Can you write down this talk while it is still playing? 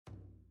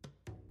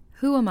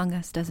Who among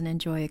us doesn't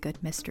enjoy a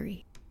good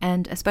mystery?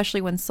 And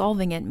especially when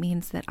solving it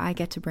means that I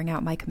get to bring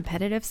out my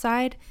competitive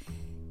side,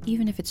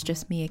 even if it's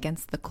just me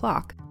against the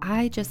clock.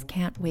 I just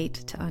can't wait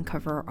to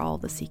uncover all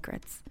the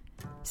secrets.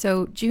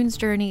 So June's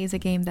Journey is a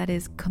game that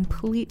is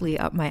completely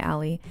up my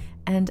alley,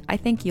 and I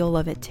think you'll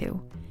love it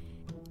too.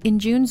 In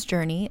June's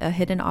Journey, a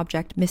hidden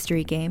object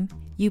mystery game,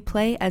 you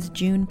play as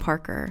June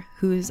Parker,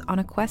 who's on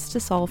a quest to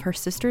solve her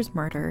sister's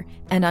murder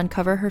and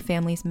uncover her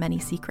family's many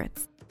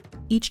secrets.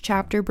 Each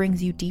chapter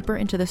brings you deeper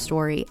into the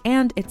story,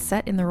 and it's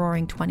set in the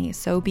Roaring '20s,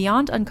 so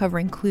beyond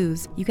uncovering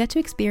clues, you get to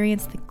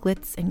experience the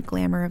glitz and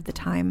glamour of the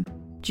time.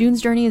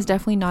 June's Journey is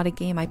definitely not a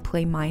game I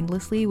play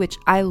mindlessly, which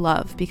I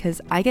love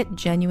because I get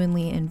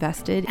genuinely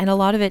invested, and a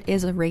lot of it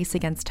is a race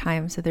against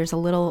time, so there's a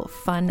little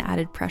fun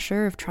added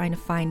pressure of trying to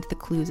find the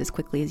clues as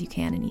quickly as you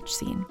can in each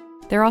scene.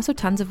 There are also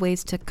tons of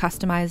ways to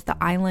customize the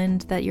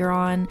island that you're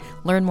on,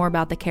 learn more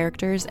about the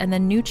characters, and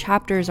then new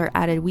chapters are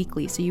added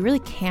weekly, so you really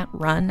can't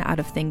run out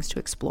of things to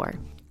explore.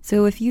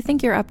 So if you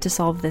think you're up to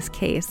solve this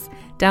case,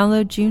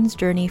 download June's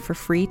Journey for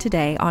free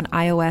today on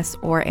iOS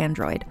or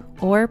Android,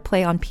 or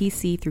play on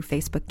PC through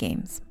Facebook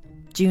Games.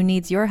 June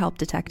needs your help,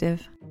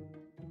 detective.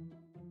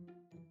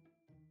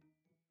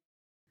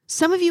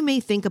 Some of you may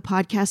think a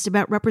podcast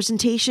about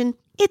representation,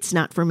 it's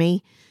not for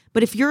me.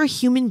 But if you're a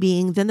human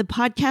being, then the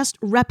podcast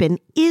Reppin'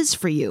 is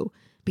for you,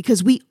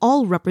 because we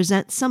all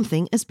represent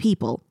something as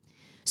people.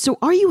 So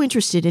are you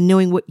interested in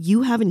knowing what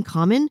you have in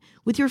common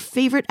with your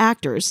favorite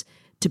actors,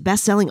 to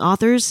best-selling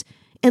authors,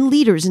 and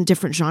leaders in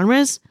different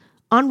genres?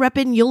 On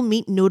Reppin', you'll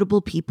meet notable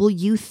people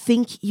you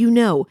think you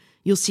know.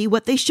 You'll see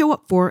what they show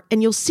up for,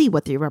 and you'll see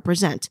what they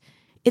represent.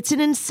 It's an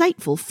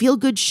insightful,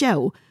 feel-good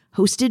show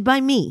hosted by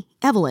me,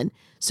 Evelyn.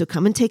 So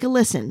come and take a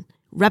listen.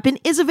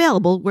 Reppin' is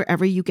available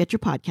wherever you get your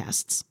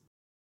podcasts.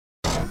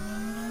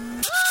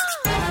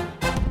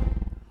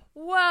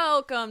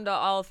 Welcome to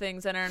All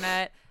Things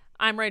Internet.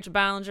 I'm Rachel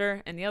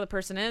Ballinger, and the other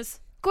person is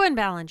Gwen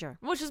Ballinger,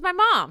 which is my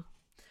mom.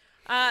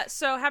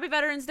 So happy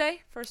Veterans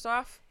Day, first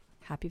off.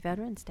 Happy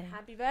Veterans Day.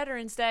 Happy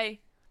Veterans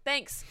Day.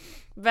 Thanks,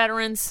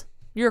 veterans.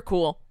 You're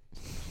cool.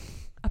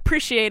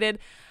 Appreciated.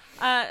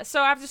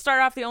 So I have to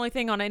start off. The only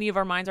thing on any of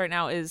our minds right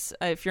now is,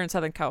 if you're in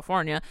Southern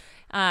California,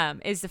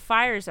 is the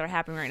fires that are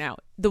happening right now.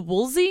 The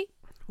Woolsey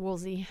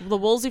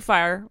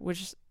fire,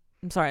 which,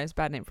 I'm sorry, it's a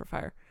bad name for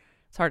fire.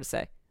 It's hard to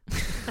say.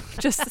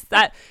 Just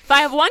that, if I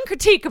have one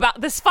critique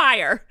about this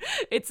fire,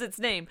 it's its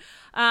name.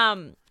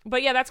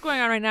 But yeah, that's going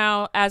on right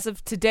now. As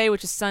of today,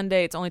 which is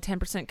Sunday, it's only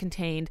 10%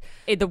 contained.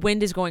 The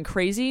wind is going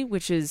crazy,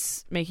 which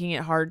is making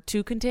it hard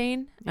to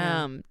contain.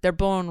 Yeah. They're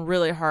blowing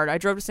really hard. I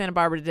drove to Santa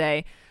Barbara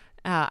today.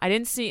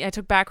 I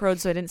took back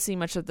roads, so I didn't see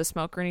much of the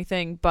smoke or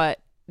anything,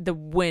 but the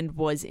wind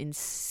was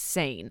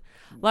insane.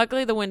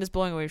 Luckily, the wind is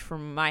blowing away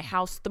from my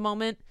house at the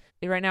moment.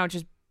 Right now, it's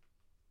just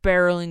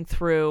barreling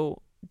through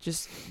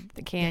just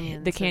the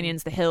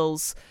canyons, the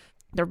hills.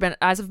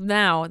 As of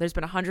now, there's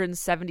been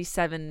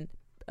 177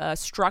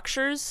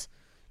 structures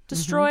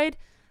destroyed,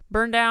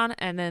 burned down,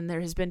 and then there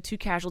has been 2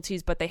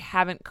 casualties, but they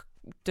haven't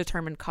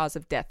determined cause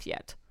of death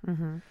yet.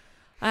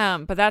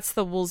 But that's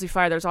the Woolsey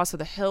fire. There's also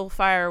the Hill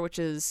fire, which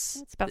is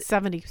it's about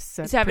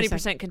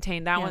 70%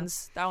 contained. That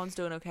one's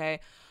doing okay.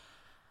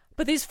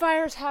 But these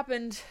fires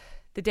happened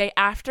the day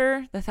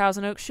after the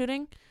Thousand Oaks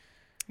shooting.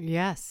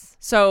 Yes.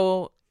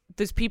 So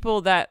those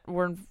people that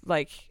were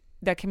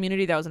that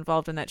community that was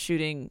involved in that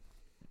shooting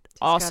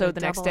also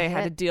the next day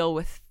had to deal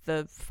with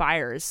the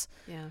fires.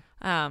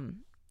 Yeah.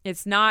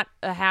 It's not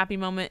a happy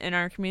moment in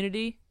our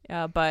community,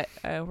 but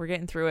we're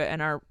getting through it,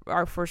 and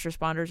our first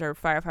responders, our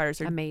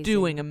firefighters are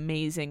doing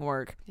amazing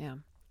work. Yeah.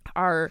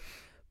 Our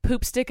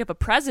poop stick of a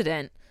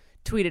president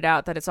tweeted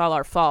out that it's all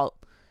our fault.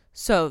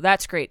 So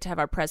that's great to have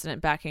our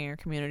president backing our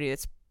community.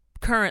 It's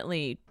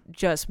currently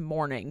just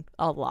mourning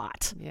a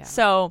lot. Yeah.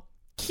 So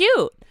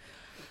cute.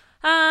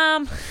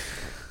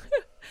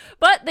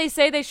 But they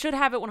say they should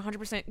have it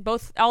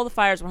 100%, all the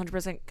fires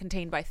 100%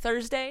 contained by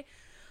Thursday.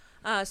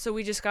 So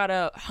we just got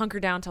to hunker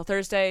down till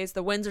Thursdays.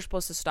 The winds are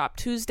supposed to stop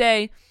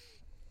Tuesday.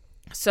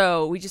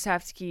 So we just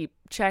have to keep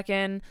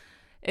checking.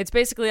 It's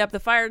basically up. The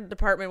fire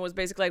department was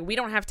basically like, we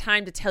don't have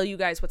time to tell you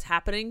guys what's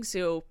happening,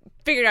 so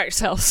figure it out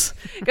yourselves.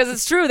 Because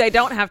it's true, they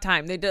don't have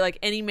time. They do, like,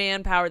 any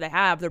manpower they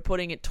have, they're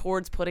putting it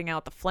towards putting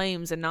out the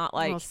flames and not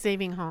like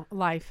saving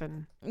life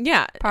and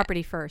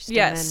property first.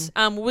 Yes.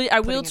 And then I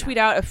will tweet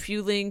out a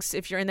few links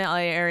if you're in the LA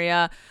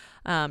area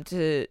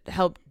to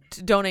help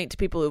to donate to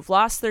people who've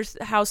lost their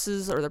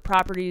houses or their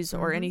properties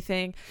or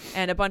anything,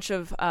 and a bunch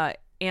of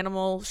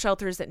animal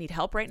shelters that need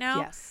help right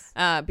now. Yes.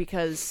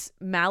 Because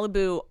all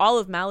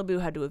of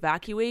Malibu had to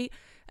evacuate,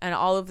 and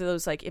all of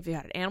those, like, if you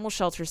had animal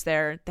shelters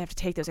there, they have to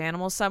take those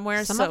animals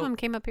somewhere. Some of them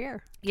came up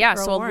here. Yeah,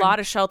 so a lot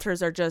of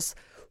shelters are just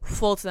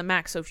full to the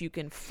max. So if you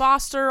can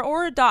foster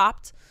or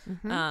adopt,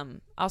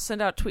 I'll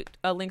send out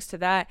links to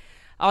that.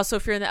 Also,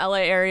 if you're in the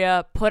LA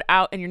area,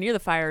 and you're near the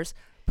fires,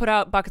 put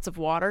out buckets of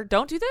water.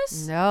 Don't do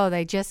this. No,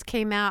 they just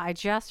came out. I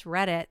just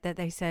read it that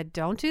they said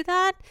don't do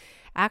that.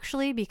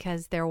 Actually,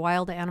 because they're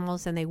wild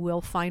animals and they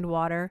will find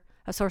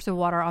a source of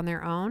water on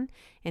their own.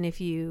 And if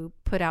you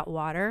put out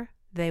water,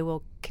 they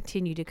will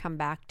continue to come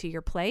back to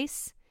your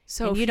place.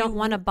 So and if you don't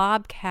want a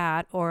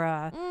bobcat or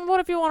a what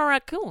if you want a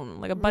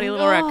raccoon, like a buddy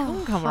little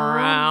raccoon coming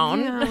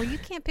around? No, you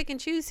can't pick and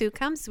choose who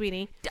comes,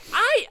 sweetie.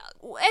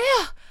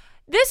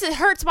 This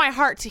hurts my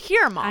heart to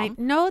hear, Mom. I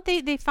know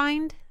they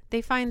find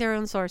their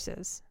own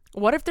sources.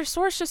 What if their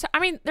source just? I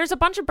mean, there's a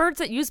bunch of birds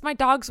that use my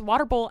dog's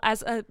water bowl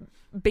as a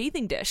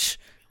bathing dish.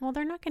 Well,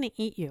 they're not going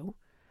to eat you.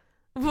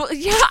 Well,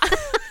 yeah.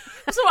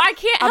 So I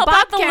can't help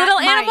out the little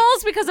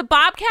animals because a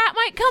bobcat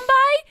might come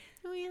by.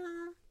 Oh yeah.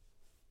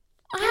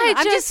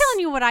 I'm just telling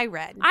you what I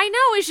read. I know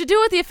we should do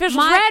what the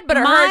officials read, but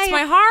it hurts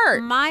my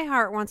heart. My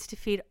heart wants to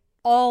feed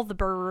all the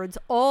birds,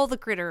 all the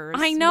critters.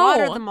 I know.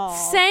 Water them all.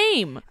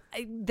 Same.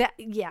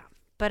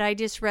 But I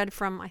just read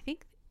from, I can't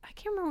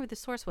remember what the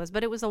source was,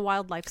 but it was a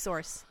wildlife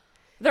source.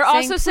 They're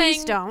also saying,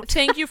 "Please don't."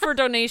 Thank you for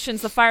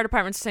donations. The fire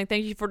department's saying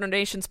thank you for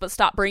donations, but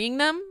stop bringing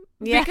them.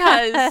 Yes.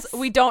 Because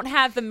we don't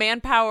have the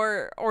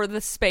manpower or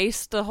the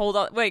space to hold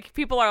on. Like,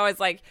 people are always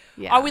like,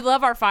 oh, we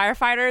love our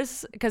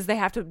firefighters because they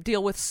have to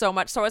deal with so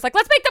much. So it's like,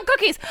 let's make them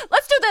cookies.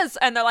 Let's do this.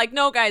 And they're like,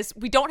 no, guys,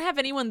 we don't have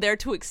anyone there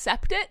to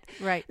accept it.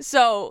 Right.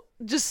 So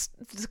just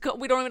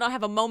we don't even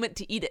have a moment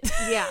to eat it.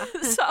 Yeah.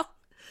 So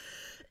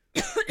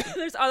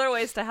there's other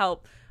ways to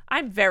help.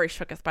 I'm very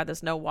shooketh by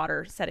this no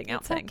water setting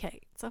out thing.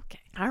 It's okay.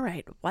 All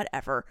right,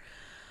 whatever.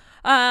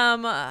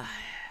 Another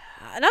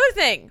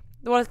thing.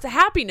 Well, it's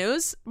happy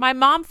news. My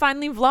mom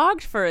finally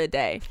vlogged for a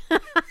day.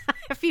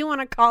 If you want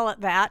to call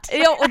it that.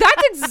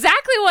 That's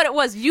exactly what it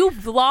was. You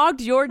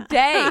vlogged your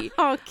day.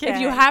 Okay.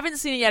 If you haven't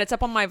seen it yet, it's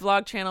up on my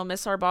vlog channel,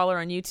 Miss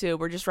Arballer on YouTube,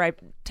 or just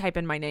type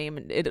in my name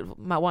and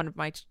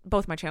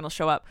both my channels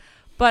show up.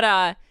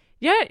 But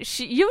yeah,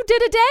 you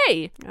did a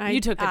day.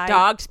 You took the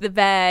dog to the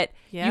vet.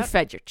 Yep. You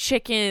fed your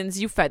chickens.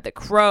 You fed the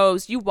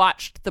crows. You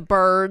watched the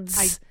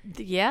birds.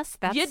 Yes,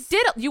 that's... You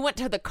did it. You went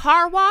to the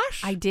car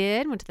wash. I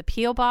did. Went to the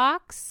P.O.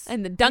 box.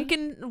 And the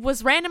Duncan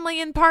was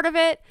randomly in part of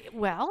it.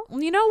 Well,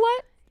 you know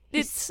what?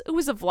 It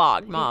was a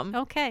vlog, Mom.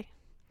 Okay.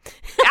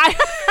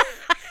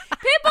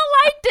 People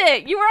liked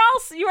it. You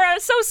were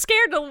so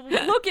scared to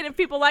look at if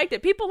people liked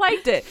it. People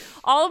liked it.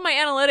 All of my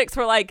analytics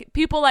were like,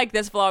 people like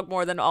this vlog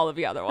more than all of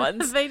the other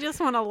ones. They just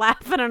want to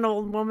laugh at an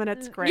old woman.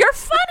 It's great. You're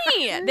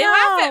funny. They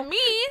laugh at me.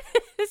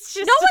 It's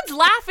just no one's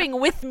laughing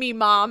with me,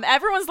 Mom.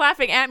 Everyone's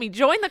laughing at me.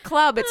 Join the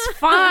club. It's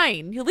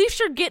fine. At least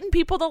you're getting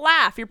people to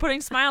laugh. You're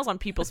putting smiles on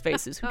people's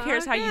faces. Who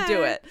cares how you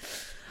do it?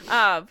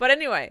 But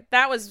anyway,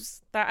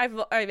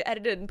 I've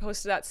edited and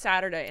posted that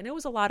Saturday, and it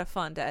was a lot of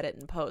fun to edit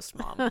and post,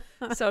 Mom.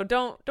 So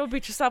don't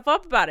beat yourself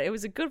up about it. It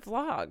was a good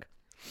vlog.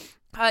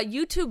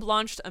 YouTube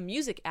launched a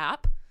music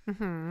app.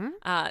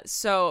 Mm-hmm.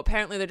 So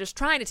apparently they're just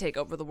trying to take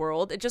over the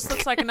world. It just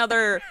looks like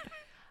another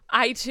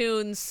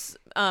iTunes,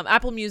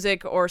 Apple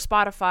Music, or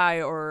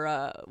Spotify,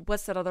 or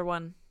what's that other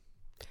one?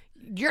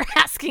 You're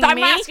asking I'm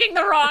me? asking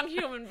the wrong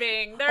human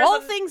being.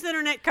 All things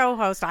internet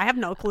co-host. I have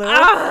no clue.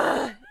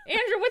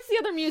 Andrew, what's the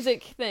other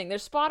music thing?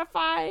 There's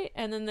Spotify,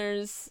 and then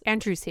there's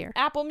Andrew's here.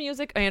 Apple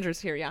Music. Oh,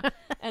 Andrew's here, yeah.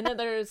 And then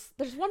there's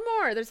one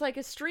more. There's like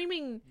a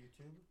streaming.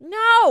 YouTube?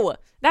 No,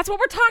 that's what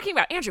we're talking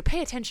about. Andrew,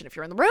 pay attention if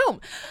you're in the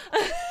room.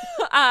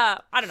 I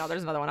don't know.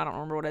 There's another one. I don't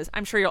remember what it is.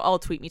 I'm sure you'll all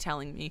tweet me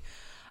telling me.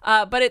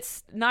 But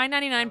it's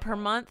 $9.99 per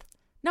month.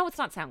 No, it's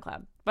not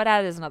SoundCloud, but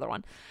that is another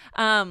one.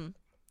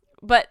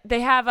 But they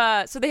have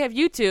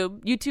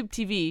YouTube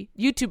TV,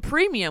 YouTube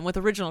Premium with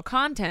original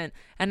content,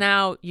 and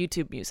now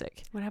YouTube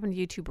Music. What happened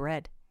to YouTube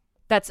Red?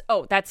 That's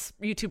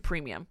YouTube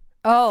Premium.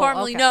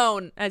 Formerly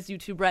known as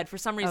YouTube Red. For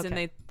some reason,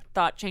 they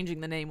thought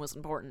changing the name was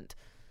important.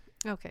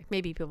 Okay,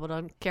 maybe people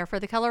don't care for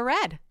the color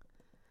red.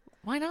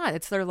 Why not?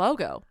 It's their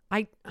logo.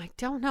 I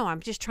don't know. I'm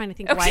just trying to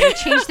think why they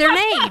changed their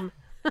name.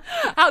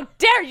 How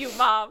dare you,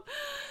 Mom?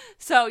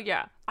 So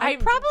yeah, I'd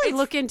probably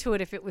look into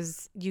it if it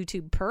was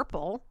YouTube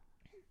Purple.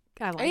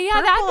 I like yeah,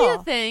 purple. that'd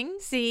be a thing.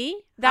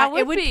 See,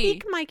 it would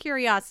pique my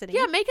curiosity.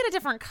 Yeah, make it a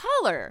different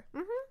color.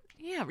 Mm-hmm.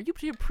 Yeah,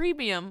 YouTube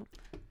Premium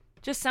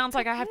just sounds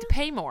like I have to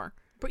pay more.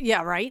 But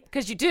yeah, right.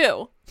 Because you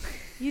do.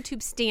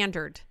 YouTube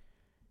Standard.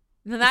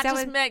 Then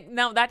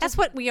that's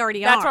what we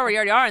already are. That's what we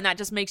already are, and that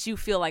just makes you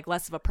feel like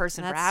less of a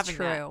person for having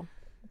true.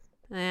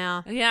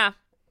 That. Yeah.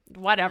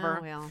 Whatever.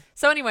 Oh, well.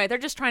 So anyway, they're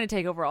just trying to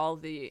take over all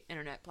the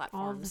internet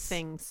platforms. All the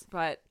things.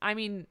 But I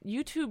mean,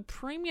 YouTube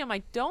Premium,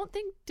 I don't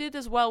think did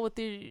as well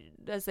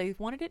as they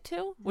wanted it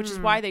to, which is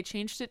why they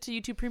changed it to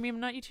YouTube Premium,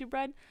 not YouTube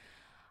Red.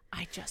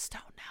 I just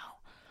don't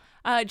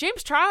know.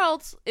 James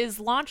Charles is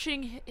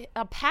launching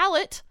a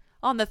palette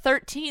on the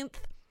 13th.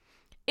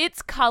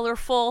 It's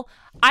colorful.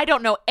 I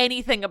don't know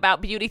anything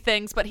about beauty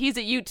things, but he's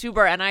a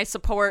YouTuber and I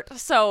support.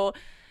 So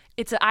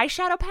it's an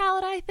eyeshadow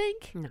palette, I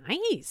think.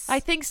 Nice. I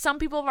think some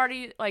people have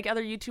already, like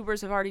other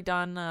YouTubers have already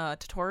done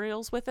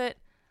tutorials with it.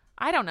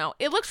 I don't know.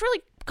 It looks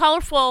really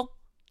colorful.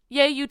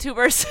 Yay,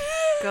 YouTubers.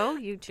 Go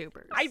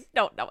YouTubers. I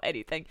don't know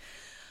anything.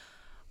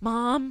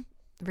 Mom.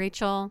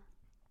 Rachel.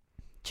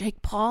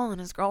 Jake Paul and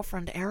his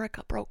girlfriend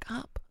Erica broke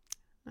up.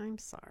 I'm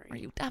sorry. Are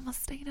you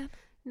devastated?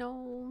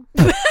 No.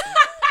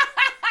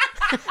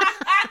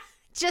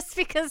 Just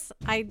because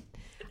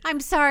I'm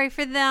sorry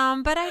for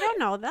them, but I don't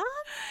know them.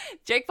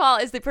 Jake Paul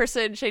is the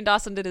person Shane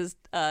Dawson did his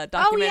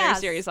documentary yes.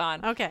 series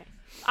on. Okay.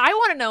 I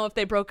want to know if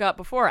they broke up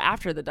before or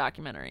after the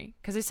documentary,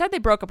 because they said they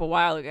broke up a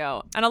while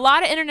ago. And a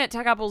lot of internet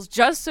couples,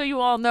 just so you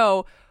all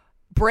know,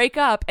 break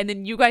up and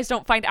then you guys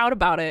don't find out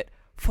about it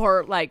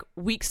for like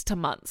weeks to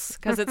months,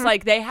 because it's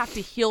like they have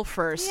to heal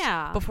first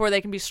before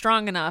they can be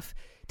strong enough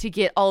to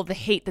get all the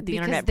hate that the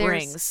internet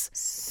brings.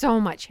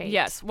 So much hate.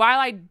 Yes. While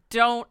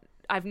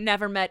I've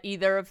never met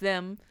either of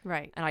them.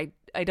 Right. And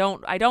I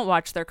don't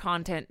watch their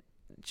content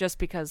just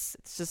because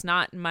it's just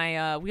not in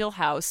my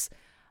wheelhouse.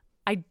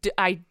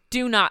 I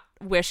do not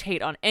wish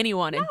hate on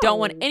anyone and don't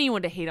want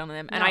anyone to hate on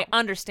them. And I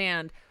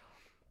understand,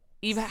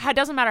 even it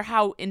doesn't matter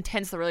how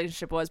intense the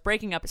relationship was,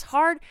 breaking up is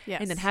hard.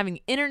 Yes. And then having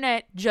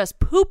internet just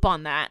poop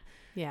on that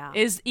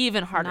is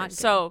even harder. Not good.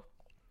 So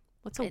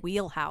what's a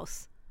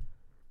wheelhouse?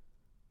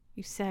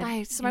 You said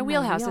it's my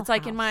wheelhouse. It's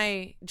like in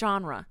my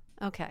genre.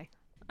 Okay.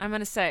 I'm going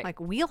to say. Like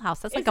wheelhouse.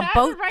 That's Is like a that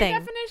boat the right thing.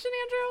 definition,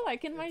 Andrew?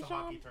 Like in my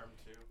genre?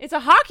 It's a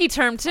hockey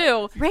term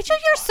too. Rachel,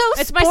 you're so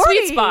sporty. It's my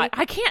sweet spot.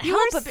 I can't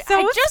help it. So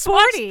I just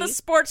sporty. watch the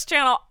sports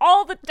channel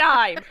all the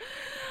time.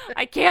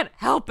 I can't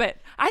help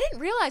it. I didn't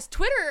realize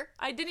Twitter,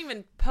 I didn't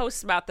even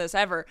post about this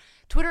ever.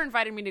 Twitter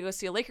invited me to go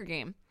see a Laker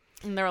game.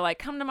 And they were like,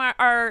 come to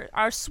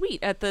our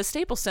suite at the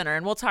Staples Center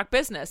and we'll talk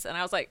business. And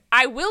I was like,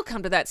 I will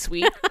come to that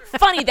suite.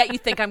 Funny that you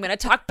think I'm going to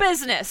talk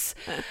business.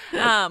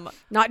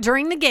 Not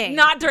during the game.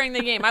 Not during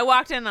the game. I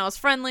walked in and I was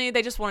friendly.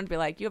 They just wanted to be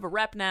like, you have a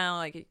rep now.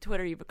 Like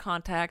Twitter, you have a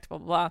contact, blah,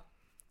 blah, blah.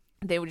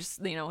 They would just,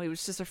 it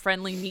was just a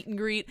friendly meet and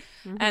greet.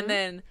 Mm-hmm. And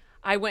then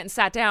I went and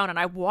sat down and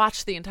I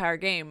watched the entire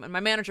game. And my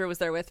manager was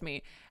there with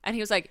me. And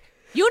he was like,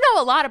 you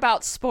know a lot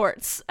about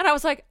sports. And I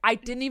was like, I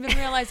didn't even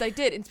realize I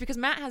did. It's because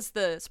Matt has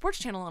the sports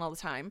channel on all the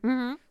time.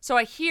 Mm-hmm. So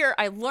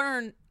I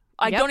learn.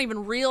 I don't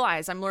even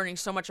realize I'm learning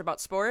so much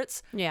about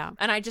sports. Yeah.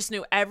 And I just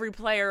knew every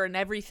player and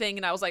everything.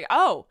 And I was like,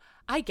 oh,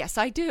 I guess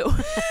I do.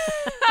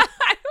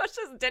 I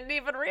just didn't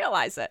even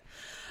realize it.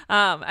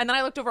 And then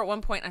I looked over at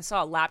one point and I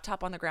saw a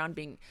laptop on the ground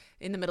being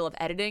in the middle of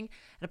editing,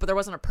 but there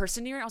wasn't a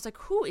person near it. I was like,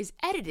 who is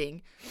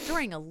editing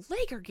during a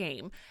Laker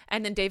game?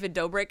 And then David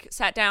Dobrik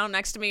sat down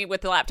next to me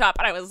with the laptop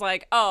and I was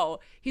like, oh,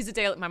 he's a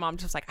daily. My mom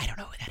just was like, I don't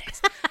know who that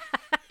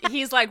is.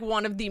 He's like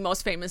one of the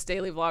most famous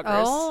daily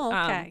vloggers. Oh,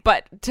 okay.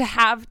 But to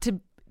have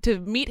to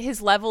meet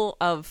his level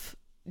of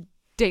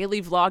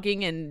daily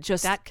vlogging and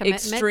just that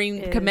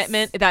extreme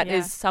commitment, that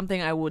is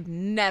something I would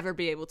never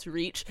be able to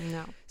reach.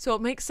 No. So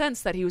it makes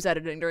sense that he was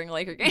editing during a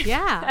Laker game.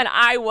 Yeah. And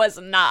I was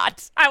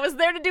not. I was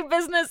there to do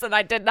business and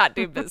I did not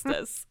do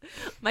business.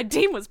 My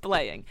team was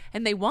playing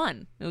and they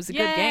won. It was a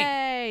good game.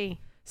 Yay.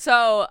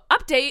 So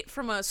update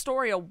from a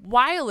story a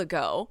while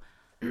ago.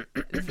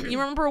 You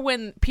remember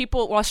when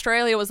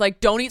Australia was like,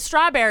 don't eat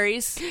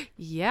strawberries?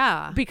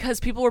 Yeah. Because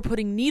people were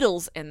putting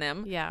needles in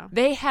them. Yeah.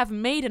 They have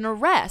made an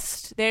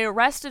arrest. They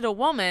arrested a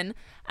woman.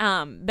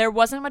 There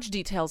wasn't much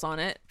details on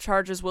it.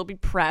 Charges will be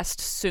pressed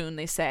soon,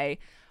 they say.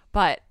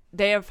 But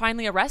they have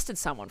finally arrested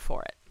someone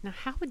for it. Now,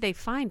 how would they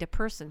find a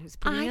person who's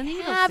putting a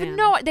needle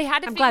in? They had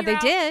to I'm figure glad they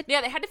out, did.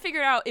 Yeah, they had to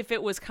figure out if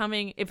it was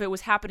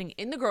happening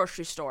in the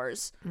grocery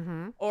stores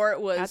or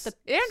it was.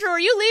 Andrew, are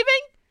you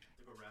leaving?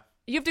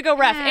 You have to go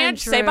ref. And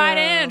say bye to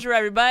Andrew,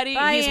 everybody.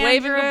 Bye, He's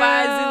waving Andrew.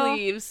 goodbye as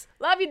he leaves.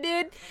 Love you,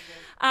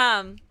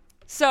 dude.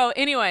 So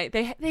anyway,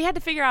 they had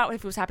to figure out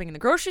if it was happening in the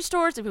grocery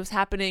stores, if it was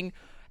happening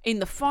in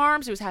the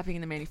farms, if it was happening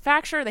in the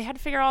manufacturer. They had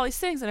to figure out all these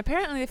things, and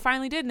apparently they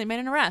finally did, and they made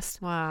an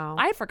arrest. Wow.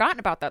 I had forgotten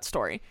about that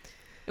story.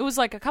 It was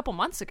like a couple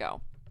months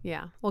ago.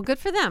 Yeah. Well, good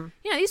for them.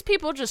 Yeah, these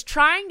people just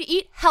trying to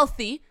eat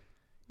healthy,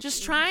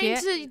 just trying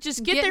to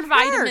just get their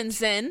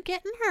vitamins in.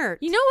 Getting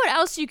hurt. You know what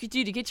else you could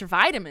do to get your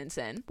vitamins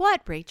in?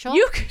 What, Rachel?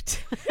 You could.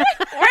 We're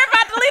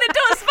about to lead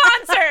into a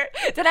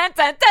sponsor.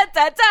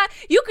 Da-da-da-da-da-da.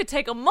 You could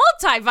take a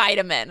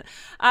multivitamin.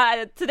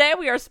 Today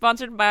we are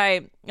sponsored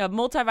by a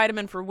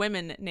multivitamin for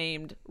women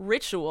named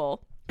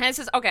Ritual. And it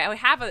says, okay, I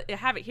have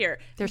it here.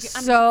 They're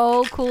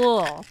so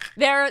cool.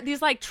 They're these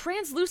like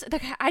translucent.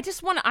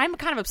 I'm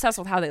kind of obsessed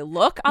with how they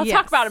look. I'll Yes.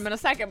 talk about them in a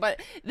second,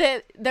 but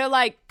they're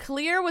like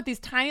clear with these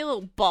tiny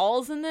little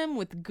balls in them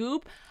with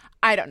goop.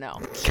 I don't know.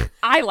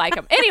 I like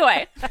them.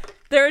 Anyway,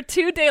 they're a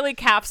 2 daily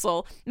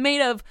capsule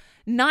made of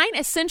 9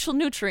 essential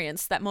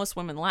nutrients that most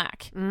women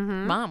lack.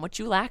 Mm-hmm. Mom, what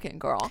you lacking,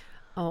 girl?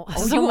 Oh,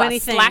 Oh, so you many a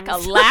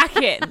things.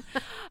 lacking.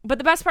 But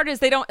the best part is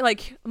they don't,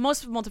 like,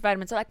 most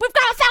multivitamins are like, we've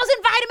got 1,000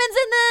 vitamins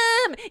in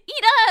them.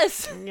 Eat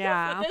us.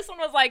 Yeah. But this one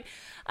was like,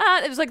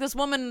 it was like this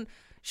woman,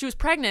 she was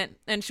pregnant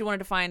and she wanted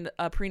to find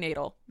a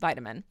prenatal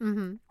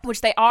vitamin,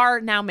 which they are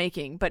now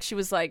making. But she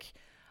was like,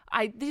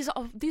 these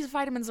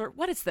vitamins are,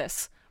 what is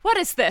this? What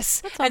is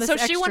this? all And so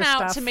this she went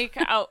extra out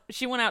stuff.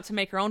 she went out to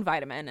make her own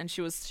vitamin, and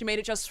she made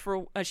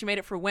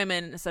it for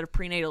women instead of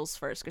prenatals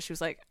first, because she was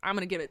like, I'm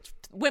gonna give it,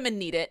 women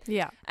need it.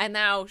 Yeah. And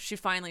now she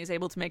finally is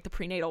able to make the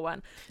prenatal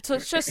one. So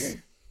it's just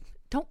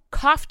don't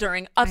cough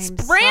during a brand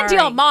sorry.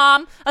 deal,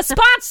 Mom, a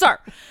sponsor.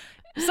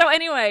 So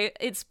anyway,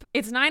 it's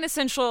 9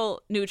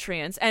 essential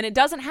nutrients, and it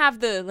doesn't have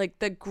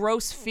the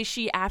gross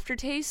fishy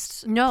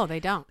aftertaste. No, they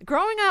don't.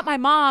 Growing up, my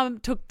mom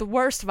took the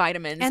worst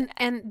vitamins,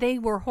 And they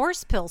were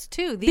horse pills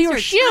too. These were are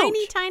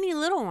huge. tiny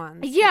little ones.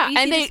 yeah,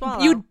 They're and easy to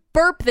swallow. you'd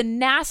burp the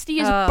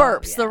nastiest Oh,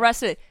 burps yeah. the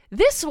rest of it.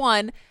 This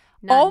one.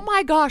 None. Oh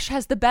my gosh,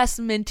 has the best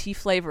minty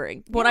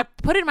flavoring. When I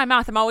put it in my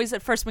mouth, I'm always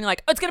at first being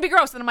like, oh, it's gonna be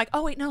gross. And I'm like,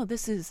 oh wait, no,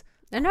 this is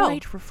No.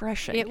 quite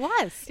refreshing. It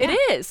was. It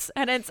yeah. is.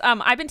 And it's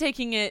I've been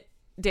taking it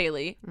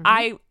daily. Mm-hmm.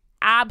 I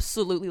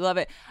absolutely love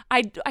it.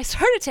 I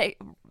started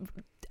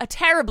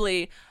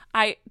terribly.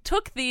 I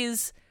took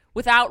these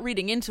without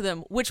reading into them,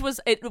 which was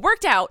it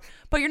worked out,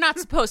 but you're not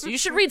supposed to. You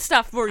should read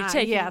stuff before you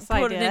take yes, it, I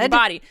put it in your did.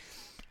 body.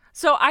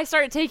 So I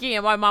started taking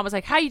it. My mom was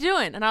like, "How you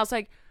doing?" And I was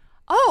like,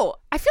 "Oh,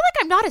 I feel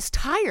like I'm not as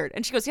tired."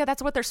 And she goes, "Yeah,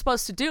 that's what they're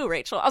supposed to do,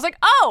 Rachel." I was like,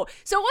 "Oh,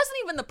 so it wasn't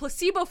even the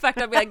placebo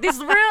effect of me. Like this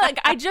is real. Like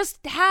I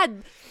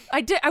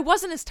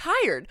wasn't as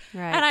tired,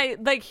 Right.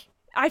 and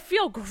I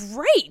feel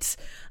great.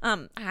 I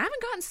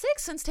haven't gotten sick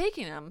since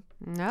taking them.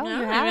 No, I you don't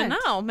even haven't.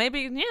 know.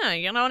 Maybe, yeah,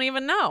 you don't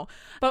even know.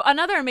 But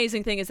another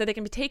amazing thing is that they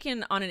can be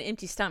taken on an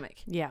empty stomach.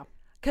 Yeah.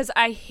 Because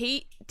I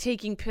hate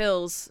taking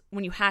pills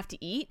when you have to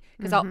eat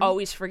because I'll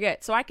always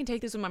forget. So I can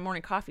take this with my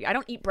morning coffee. I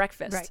don't eat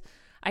breakfast. Right.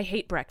 I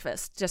hate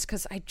breakfast just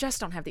because I just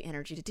don't have the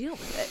energy to deal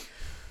with it.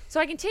 So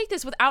I can take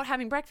this without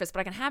having breakfast, but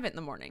I can have it in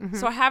the morning.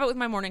 So I have it with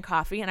my morning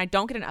coffee and I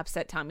don't get an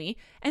upset tummy.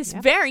 And it's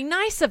very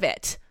nice of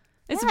it.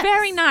 It's Yes.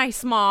 very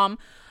nice, Mom.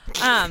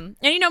 And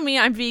you know me,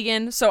 I'm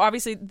vegan, so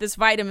obviously this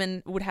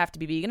vitamin would have to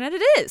be vegan, and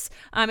it is.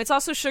 It's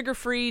also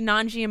sugar-free,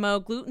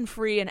 non-GMO,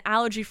 gluten-free, and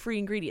allergy-free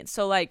ingredients.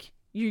 So like,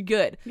 you're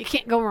good. You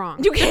can't go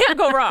wrong. You can't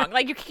go wrong.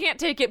 Like, you can't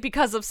take it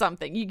because of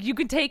something. You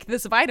can take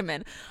this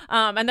vitamin.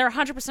 And they're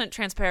 100%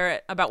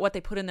 transparent about what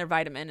they put in their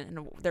vitamin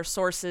and their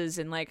sources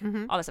and, like,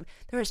 all that stuff.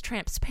 They're as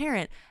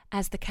transparent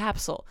as the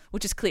capsule,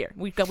 which is clear.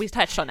 We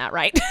touched on that,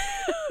 right?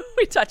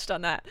 We touched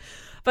on that.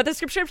 But the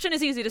subscription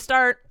is easy to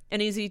start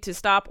and easy to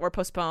stop or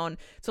postpone.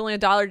 It's only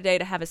 $1 a day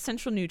to have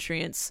essential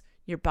nutrients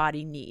your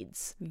body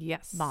needs.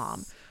 Yes.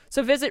 Mom.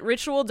 So visit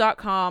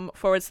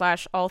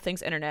ritual.com/all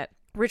things internet.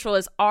 Ritual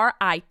is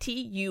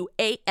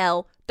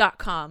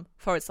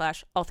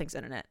RITUAL.com/all things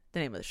internet, the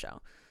name of the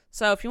show.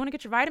 So if you want to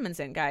get your vitamins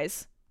in,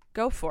 guys,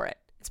 go for it.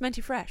 It's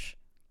Menti Fresh.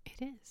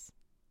 It is.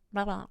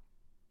 Blah, blah.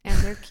 And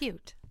they're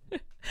cute.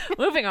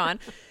 Moving on.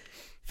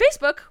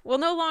 Facebook will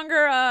no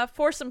longer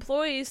force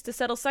employees to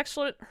settle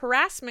sexual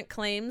harassment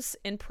claims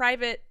in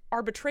private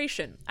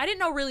arbitration. I didn't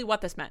know really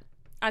what this meant.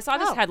 I saw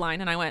this Oh.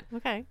 headline and I went,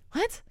 Okay.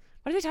 what?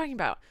 What are they talking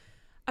about?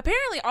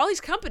 Apparently, all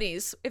these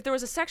companies, if there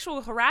was a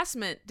sexual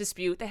harassment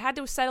dispute, they had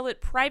to settle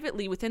it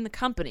privately within the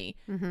company.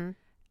 Mm-hmm.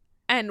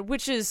 And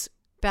which is,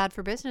 Bad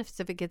for business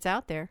if it gets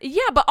out there.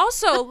 yeah, but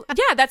also,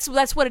 yeah, that's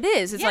what it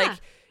is. It's Yeah. like,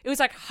 it was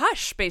like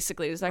hush,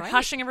 basically. It was like Right.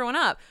 hushing everyone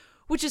up,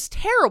 which is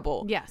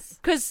terrible. Yes.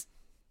 Because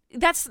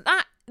that's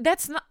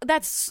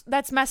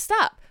messed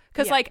up.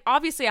 Because, Yeah. like,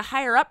 obviously a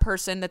higher up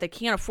person that they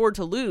can't afford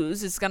to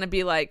lose is going to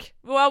be like,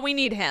 well, we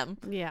need him.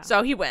 Yeah.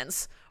 So he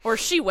wins. Or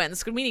she wins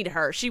because we need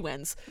her. She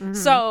wins. Mm-hmm.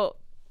 So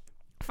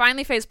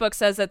finally, Facebook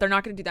says that they're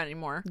not going to do that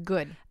anymore.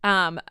 Good.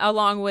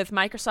 Along with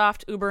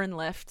Microsoft, Uber, and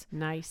Lyft.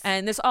 Nice.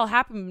 And this all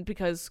happened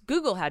because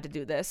Google had to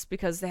do this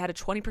because they had a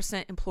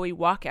 20% employee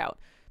walkout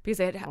because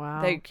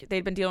Wow.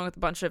 they'd been dealing with a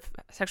bunch of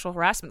sexual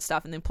harassment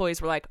stuff, and the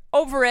employees were like,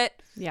 over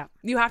it. yeah.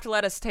 You have to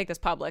let us take this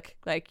public.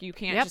 Like, you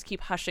can't Yep. just keep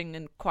hushing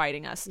and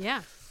quieting us.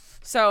 Yeah.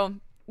 So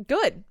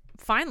good.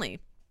 Finally,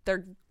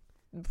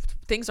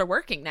 things are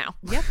working now.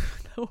 Yep.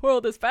 The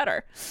world is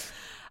better.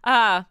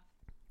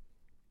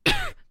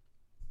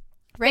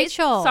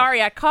 Rachel.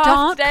 Sorry, I coughed.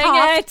 Don't Dang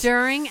cough it.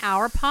 during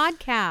our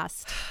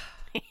podcast.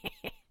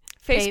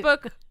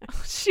 Facebook,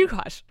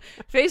 gosh.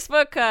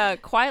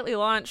 Facebook quietly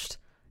launched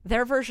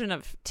their version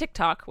of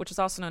TikTok, which is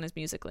also known as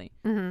Musical.ly.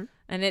 Mm-hmm.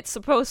 And it's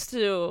supposed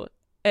to,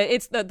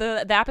 it's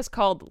the app is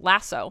called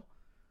Lasso.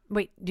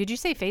 Wait, did you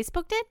say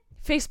Facebook did?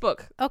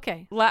 Facebook.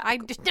 Okay. No,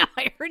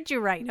 I heard you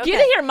right. Okay.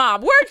 Get in here,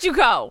 Mom. Where'd you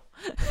go?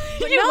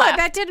 But You no, left.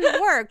 that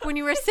didn't work when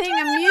you were singing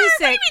What music.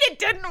 do you mean it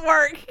didn't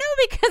work?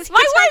 No, because My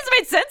words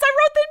made sense. I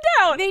wrote them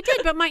down. they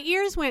did, but my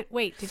ears went,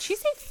 wait, did she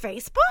say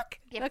Facebook?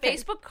 Yeah, Okay.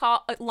 Facebook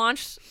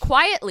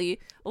quietly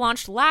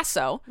launched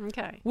Lasso,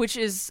 Okay. which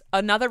is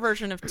another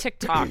version of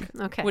TikTok,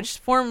 Okay. which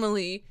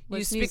formerly Was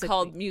used to be Musical.ly.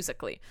 called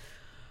Musical.ly.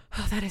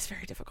 Oh, that is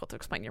very difficult to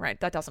explain. You're right.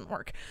 That doesn't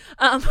work.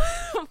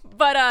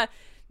 But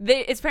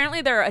it's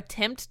apparently their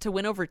attempt to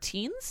win over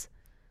teens.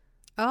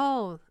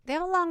 Oh, they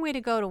have a long way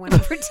to go to win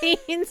over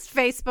teens,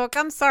 Facebook.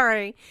 I'm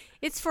sorry.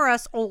 It's for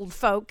us old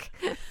folk.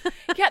 Yeah,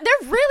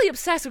 they're really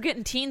obsessed with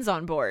getting teens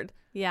on board.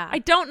 Yeah. I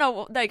don't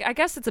know. Like, I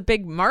guess it's a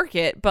big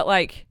market, but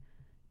like,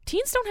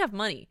 teens don't have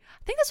money.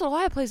 I think that's what a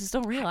lot of places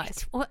don't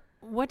realize.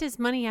 What does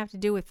money have to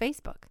do with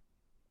Facebook?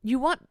 You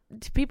want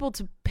people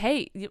to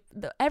pay.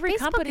 Every Facebook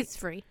company is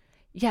free.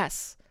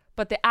 Yes,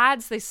 but the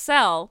ads they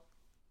sell,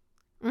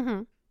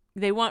 Mm-hmm.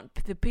 they want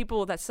the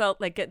people that sell,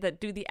 like,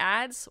 that do the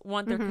ads,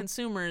 want their Mhm.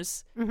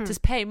 consumers Mhm. to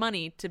pay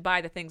money to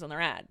buy the things on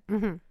their ad.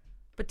 Mm-hmm.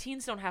 But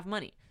teens don't have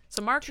money,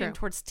 So marketing True.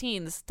 towards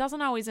teens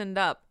doesn't always end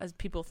up as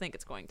people think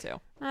it's going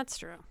to. That's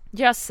true.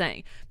 Just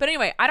saying. But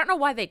anyway, I don't know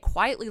why they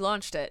quietly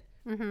launched it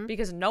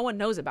because no one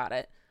knows about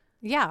it.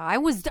 Yeah,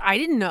 I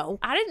didn't know.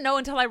 I didn't know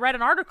until I read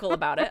an article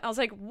about it. I was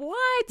like,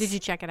 what? Did you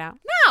check it out?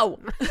 No.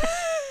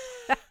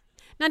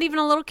 Not even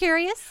a little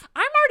curious?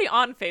 I'm already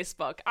on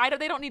Facebook.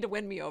 They don't need to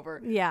win me over.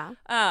 Yeah.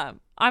 I'm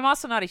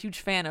also not a huge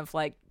fan of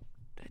like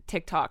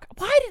TikTok.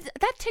 Why did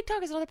that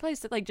TikTok is another place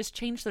that like just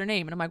changed their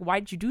name, and I'm like, why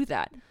did you do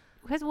that?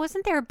 Because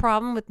wasn't there a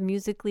problem with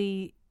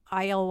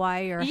Musical.ly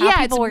or how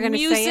people were going to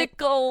say it?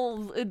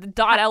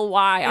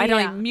 musical.ly. I don't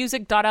Yeah. even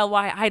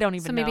music.ly. I don't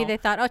even So maybe know. they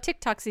thought, oh,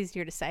 TikTok's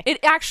easier to say. It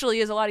actually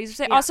is a lot easier to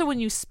say. Yeah. Also, when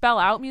you spell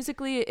out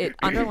Musically, it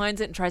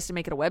underlines it and tries to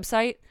make it a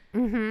website.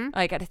 Mm-hmm.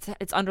 Like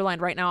it's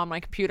underlined right now on my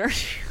computer.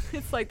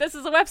 It's like, this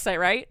is a website,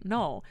 right?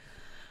 No.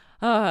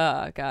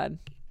 Oh, God.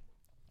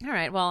 All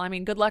right. Well, I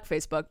mean, good luck,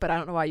 Facebook, but I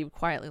don't know why you would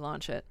quietly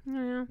launch it.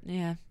 Yeah.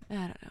 Yeah, I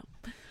don't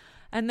know.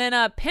 And then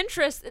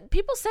Pinterest,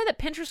 people say that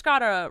Pinterest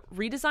got a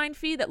redesign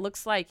feed that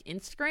looks like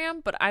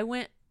Instagram, but I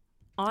went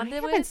I on to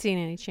haven't it. seen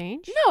any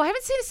change. No, I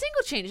haven't seen a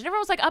single change. And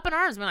everyone was like up in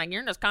arms, being like,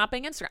 you're just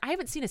copying Instagram. I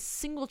haven't seen a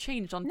single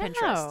change on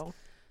Pinterest. No.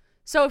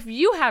 So if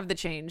you have the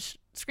change,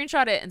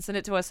 screenshot it and send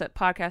it to us at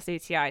Podcast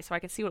ATI so I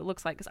can see what it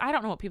looks like, because I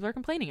don't know what people are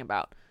complaining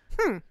about.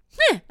 And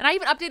I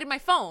even updated my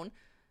phone.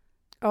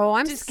 Oh,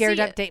 I'm To scared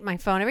see to it. update my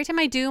phone. Every time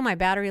I do, my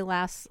battery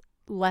lasts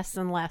less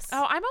and less.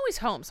 Oh, I'm always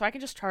home, so I can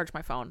just charge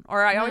my phone.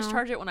 Or I always No.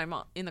 charge it when I'm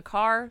in the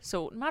car.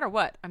 So no matter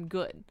what, I'm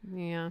good.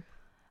 Yeah.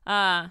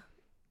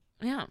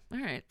 Yeah. All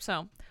right.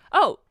 So,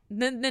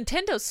 the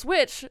Nintendo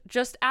Switch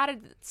just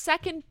added the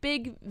second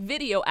big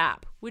video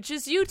app, which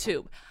is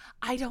YouTube.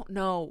 I don't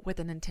know what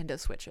the Nintendo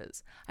Switch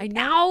is. I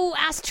know Now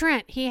ask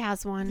Trent. He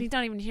has one. he's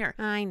not even here.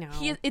 I know.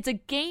 It's a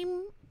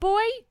Game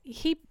Boy.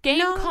 He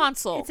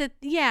console.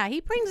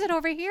 He brings it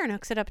over here and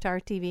hooks it up to our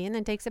TV and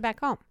then takes it back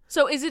home.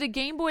 So is it a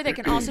Game Boy that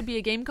can also be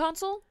a game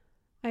console?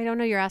 I don't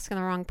know. You're asking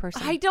the wrong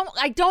person. I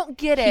don't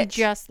get He it.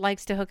 just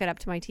likes to hook it up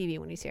to my TV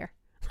when he's here.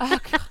 Oh,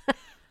 God.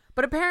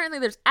 But apparently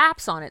there's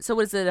apps on it. So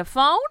is it a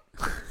phone?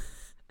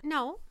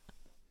 No,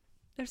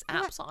 There's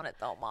apps on it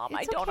though, Mom.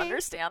 I It's don't okay.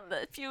 understand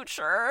the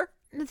future.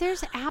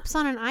 there's apps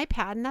on an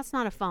iPad, and that's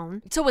not a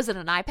phone. So is it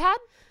an iPad?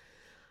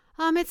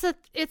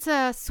 It's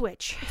a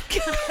Switch.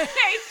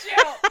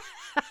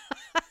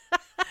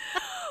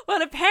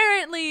 But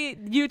apparently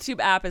YouTube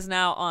app is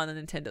now on the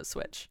Nintendo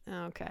Switch.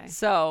 Okay.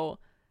 So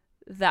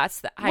that's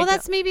the Well,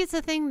 maybe it's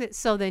a thing that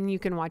so then you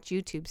can watch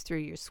YouTubes through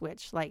your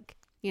Switch, like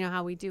you know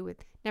how we do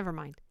with. Never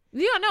mind.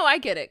 Yeah, no, I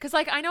get it. Because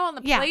like I know on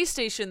the Yeah.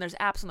 PlayStation, there's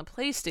apps on the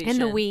PlayStation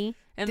And the Wii.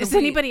 And Does the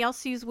Wii. anybody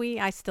else use Wii?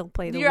 I still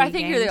play the Wii I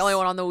think you're the games. only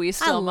one on the Wii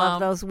still. I love Mom.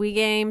 those Wii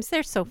games.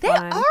 They're so They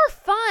fun. are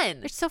fun.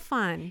 They're so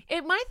fun.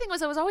 My thing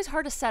was it was always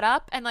hard to set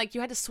up, and like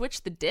you had to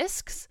switch the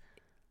discs.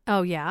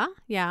 Oh yeah,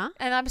 yeah.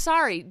 And I'm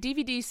sorry,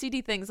 DVD,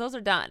 CD things, those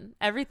are done.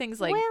 Everything's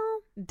like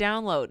well,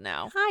 download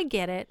now. I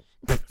get it.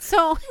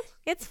 So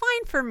it's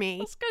fine for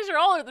me. It's because you're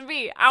older than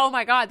me. Oh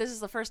my God, this is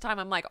the first time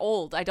I'm like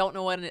old. I don't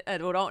know one of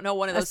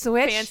A those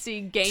Switch?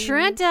 fancy games.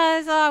 Trent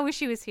does. Oh, I wish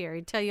he was here.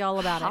 He'd tell you all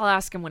about I'll it.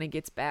 ask him when he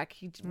gets back.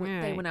 They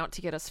right. went out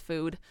to get us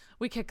food.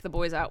 We kick the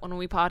boys out when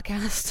we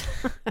podcast.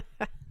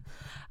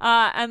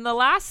 And the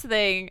last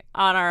thing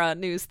on our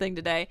news thing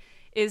today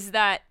is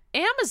that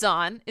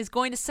Amazon is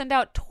going to send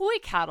out toy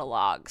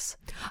catalogs.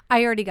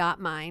 I already got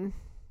mine.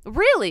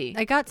 Really?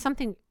 I got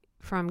something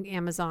from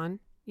Amazon.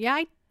 Yeah,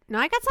 I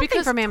got something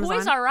Because from Amazon.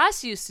 Toys R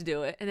Us used to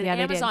do it, and then Yeah,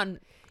 they did. Amazon.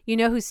 You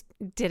know who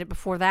did it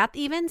before that?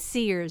 Even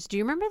Sears. Do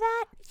you remember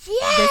that?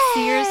 Yes! The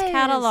Sears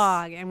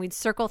catalog, and we'd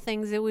circle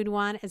things that we'd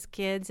want as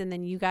kids, and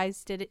then you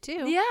guys did it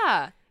too.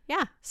 Yeah.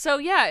 Yeah. So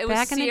yeah, it was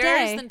Back in the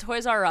Sears, day. then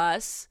Toys R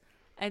Us,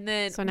 and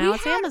then So now we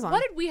it's had- Amazon.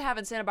 What did we have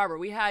in Santa Barbara?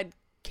 We had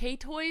KB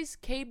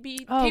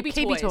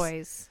KB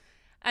Toys.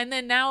 and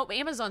then now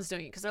Amazon's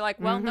doing it because they're like,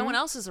 well, no one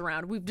else is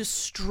around. We've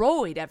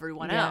destroyed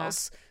everyone Mm-hmm. Yeah.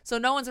 else, so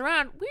no one's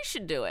around. We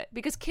should do it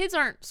because kids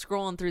aren't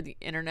scrolling through the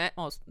internet.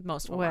 Most of them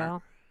are.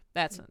 Well,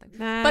 That's nothing.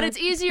 nah. But it's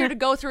easier to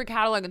go through a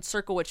catalog and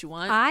circle what you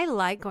want. I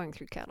like going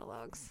through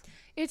catalogs.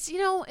 It's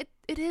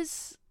it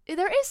is.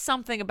 There is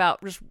something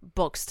about just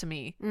books to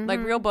me, like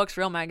real books,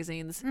 real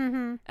magazines.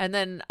 Mm-hmm. And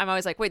then I'm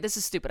always like, wait, this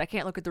is stupid. I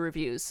can't look at the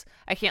reviews.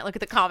 I can't look at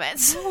the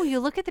comments. No, you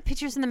look at the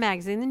pictures in the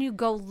magazine, then you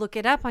go look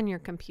it up on your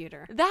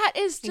computer. That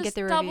is And just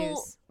get the double.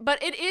 reviews.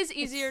 But it is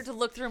easier to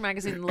look through a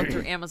magazine than look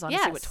through Amazon to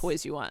see what Yes.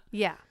 toys you want.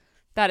 Yeah.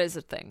 That is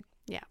a thing.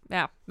 Yeah.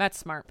 Yeah, that's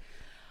smart.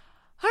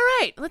 All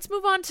right, let's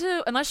move on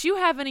to, unless you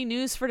have any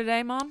news for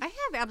today, Mom. I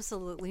have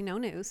absolutely no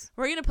news.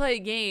 We're going to play a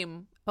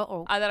game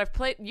Uh-oh. that I've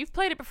played. You've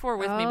played it before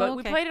with me, but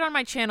we Okay. played it on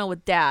my channel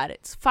with Dad.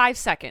 It's 5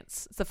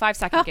 seconds. It's a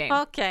 5-second game.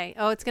 Okay.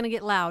 Oh, it's going to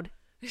get loud.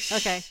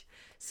 Okay.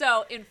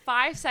 So in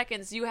 5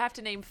 seconds, you have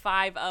to name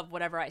 5 of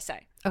whatever I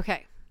say.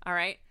 Okay. All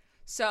right.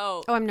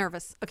 So Oh, I'm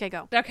nervous. Okay,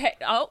 go. okay.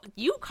 Oh,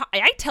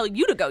 I tell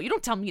you to go. You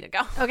don't tell me to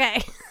go.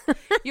 Okay.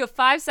 You have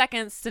 5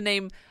 seconds to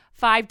name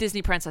 5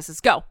 Disney princesses.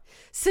 Go.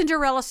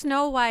 Cinderella,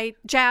 Snow White,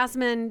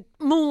 Jasmine,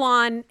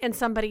 Mulan, and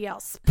somebody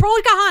else.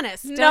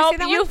 Pocahontas. Did I Nope, say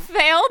that you one?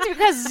 failed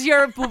because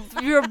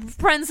your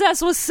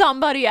princess was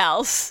somebody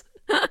else.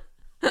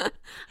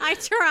 I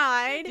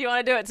tried. Do you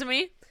want to do it to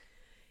me?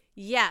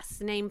 Yes.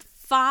 Name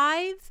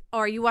 5. Or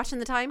are you watching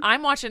the time?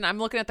 I'm watching. I'm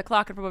looking at the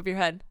clock up above your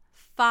head.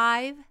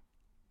 5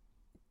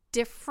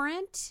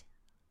 different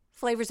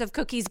flavors of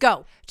cookies.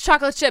 Go.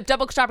 Chocolate chip,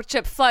 double chocolate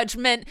chip, fudge,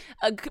 mint,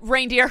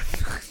 reindeer.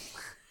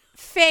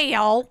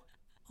 Fail.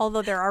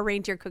 Although there are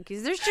reindeer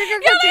cookies. There's sugar Yeah,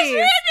 there's cookies.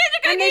 reindeer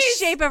In the cookies.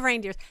 shape of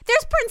reindeers.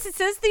 There's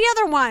princesses, the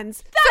other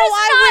ones. That so is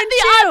I not went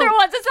the too. other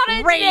ones. It's not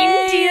a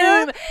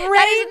Reindeer. name.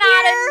 That is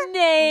not a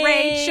name.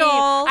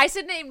 Rachel. I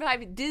said name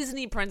 5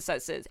 Disney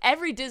princesses.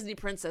 Every Disney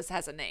princess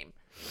has a name.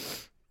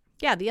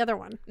 Yeah, the other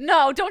one.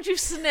 No, don't you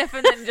sniff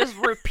and then just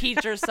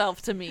repeat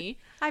yourself to me.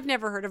 I've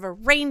never heard of a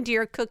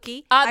reindeer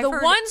cookie. I've The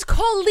heard ones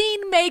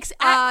Colleen makes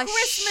at A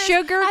Christmas,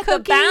 sugar at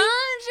cookie? the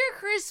Ballinger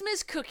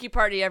Christmas cookie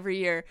party every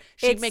year.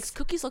 She It's- makes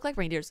cookies look like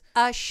reindeers.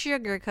 a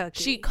sugar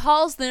cookie. She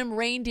calls them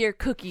reindeer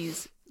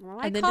cookies. Well,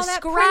 I and then call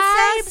that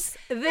describes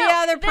princess the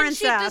other then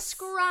she princess.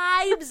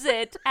 describes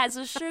it as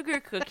a sugar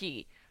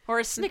cookie or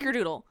a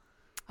snickerdoodle.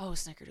 Oh,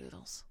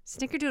 snickerdoodles.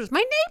 Snickerdoodles. My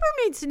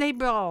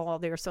neighbor. Oh,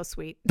 they were so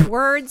sweet.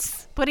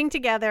 Words putting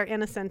together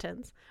in a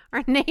sentence.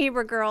 Our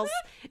neighbor girls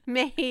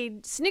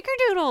made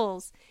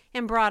snickerdoodles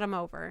and brought them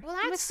over. Well,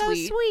 It that's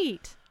was sweet. so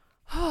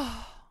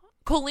sweet.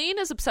 Colleen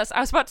is obsessed.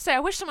 I was about to say, I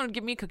wish someone would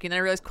give me a cookie, and then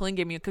I realized Colleen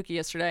gave me a cookie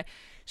yesterday.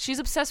 She's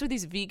obsessed with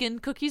these vegan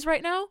cookies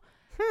right now,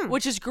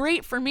 which is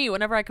great for me.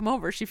 Whenever I come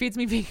over, she feeds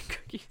me vegan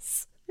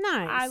cookies.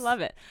 Nice. I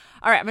love it.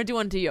 All right, I'm going to do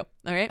one to you.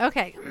 All right?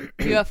 Okay.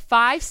 You have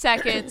 5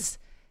 seconds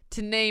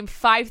to name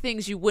 5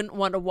 things you wouldn't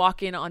want to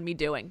walk in on me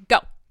doing. Go.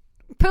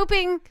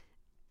 Pooping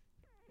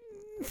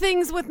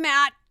things with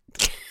Matt.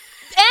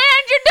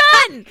 And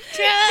you're done.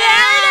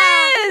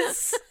 There it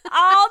is.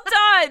 All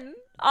done.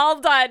 All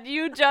done.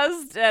 You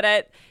just did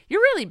it. You're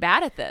really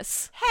bad at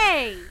this.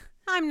 Hey,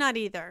 I'm not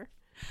either.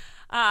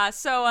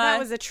 That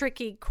was a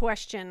tricky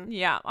question.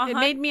 yeah. It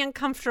made me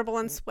uncomfortable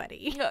and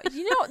sweaty.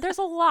 You know, there's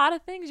a lot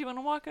of things you want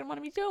to walk in and want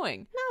to be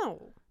doing.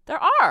 No. There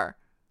are.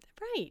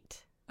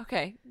 Right.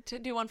 Okay,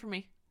 do one for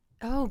me.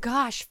 Oh,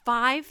 gosh.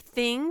 5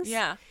 things?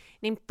 Yeah.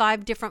 Name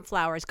 5 different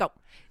flowers. Go.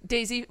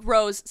 Daisy,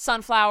 rose,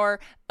 sunflower,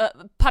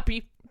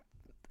 puppy.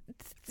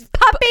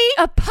 Puppy?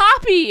 A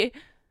poppy.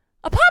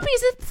 A poppy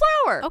is a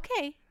flower.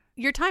 Okay.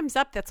 Your time's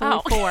up. That's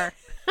only 4.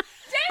 Dang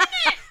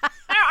it.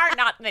 There are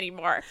not many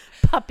more.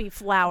 Puppy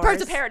flowers.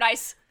 Birds of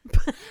paradise.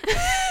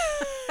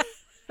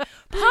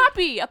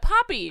 Poppy. A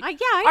poppy. Yeah,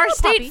 I Our know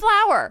state poppy.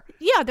 flower.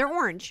 Yeah, they're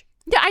orange.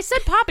 Yeah, I said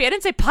poppy. I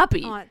didn't say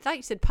puppy. Oh, I thought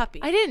you said puppy.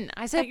 I didn't.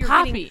 I said you're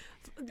poppy.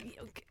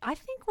 I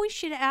think we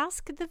should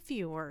ask the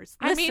viewers,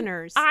 I mean,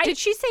 listeners. I- Did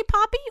she say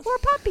poppy or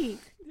puppy?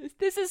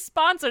 This is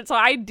sponsored, so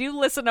I do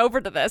listen over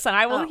to this, and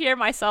I will Oh. hear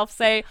myself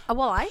say,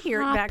 Well, I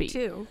hear it Poppy. back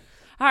too.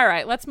 all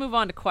right, let's move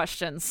on to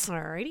questions.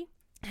 Alrighty.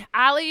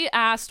 Allie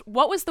asked,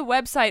 what was the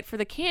website for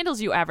the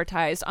candles you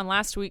advertised on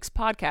last week's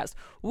podcast?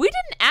 We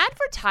didn't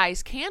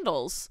advertise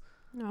candles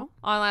No.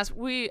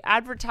 we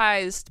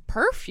advertised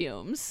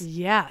perfumes,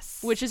 Yes.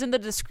 which is in the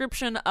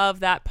description of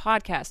that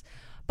podcast.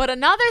 But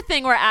another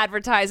thing we're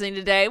advertising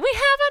today, we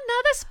have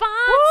another sponsor.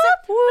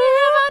 Whoop, We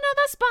have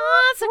another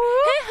sponsor.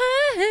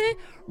 Hey, hey, hey.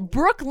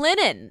 Brook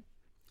Linen,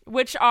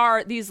 which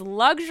are these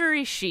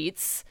luxury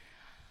sheets.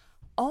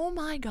 Oh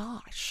my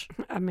gosh.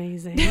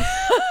 amazing.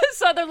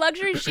 So they're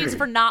luxury sheets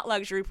for not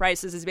luxury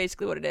prices is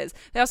basically what it is.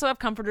 They also have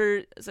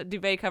comforters,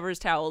 duvet covers,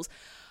 towels.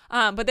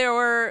 But they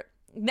were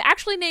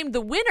actually named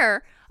the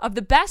winner of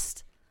the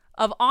best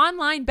of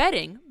online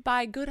bedding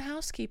by Good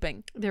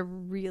Housekeeping. They're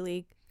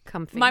really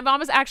comfy. My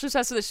mom is actually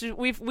obsessed with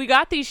this. We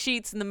got these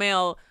sheets in the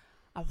mail,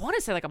 I want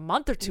to say like a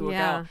month or 2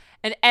 Yeah. ago.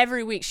 And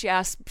every week she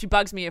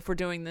bugs me if we're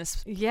doing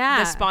this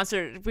this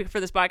sponsor for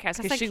this podcast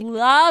because like, she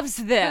loves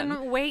them.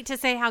 couldn't wait to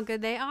say how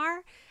good they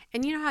are.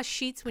 And you know how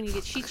sheets, when you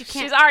get sheets, you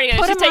can't. She's already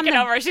put she's 'em on taking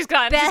the over. She's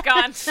gone. bed. She's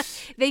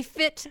gone. They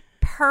fit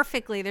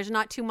perfectly. There's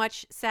not too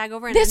much sag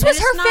over. This and was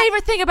it's her not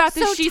favorite thing about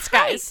these so sheets,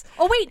 tight. guys.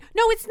 Oh wait,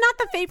 no, it's not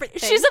the favorite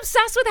thing. She's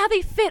obsessed with how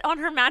they fit on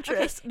her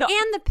mattress. No.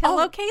 And the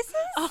pillowcases.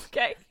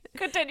 Okay,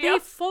 continue. They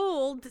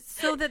fold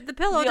so that the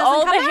pillow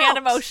All doesn't come the hand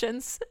out.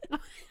 emotions.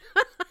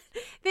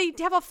 They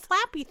have a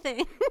flappy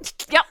thing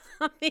Yep.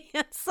 on the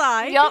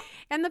inside. Yep.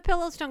 And the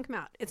pillows don't come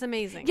out. It's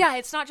amazing. Yeah,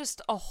 it's not just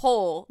a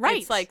hole. Right.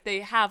 It's like they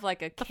have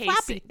like a The casing.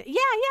 flappy thing.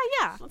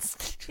 Yeah.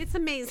 It's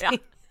amazing.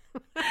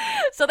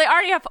 So they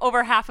already have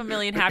over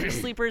 500,000 happy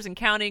sleepers and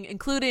counting,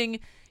 including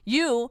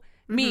you,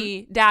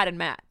 me, Dad, and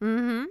Matt.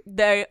 Mm-hmm.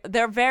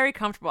 They're very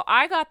comfortable.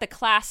 I got the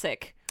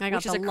classic, I got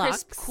which is the a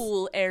crisp, luxe.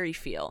 cool, airy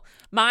feel.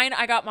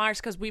 I got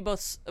Mars because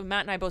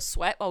Matt and I both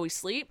sweat while we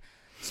sleep.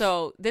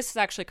 So this has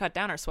actually cut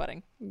down our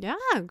sweating. Yeah,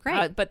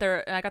 great. But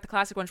I got the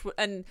classic ones,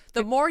 and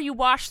the more you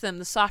wash them,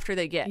 the softer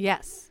they get.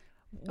 Yes.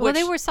 Well,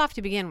 they Which- were soft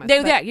to begin with.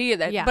 They,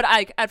 but- yeah. But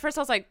at first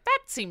I was like, that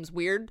seems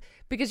weird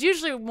because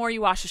usually the more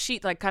you wash a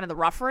sheet, like kind of the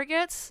rougher it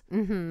gets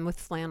with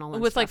flannel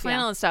and with like stuff,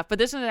 flannel yeah. and stuff. But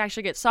this one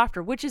actually gets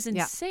softer, which is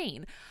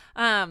insane.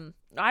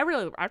 I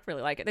really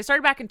like it. They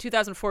started back in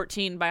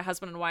 2014 by a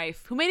husband and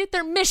wife who made it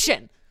their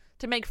mission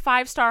to make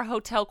 5-star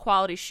hotel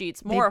quality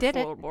sheets more did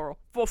it.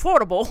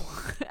 affordable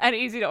and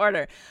easy to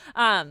order.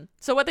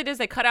 So what they did is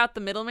they cut out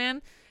the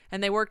middleman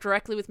and they work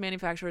directly with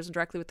manufacturers and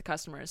directly with the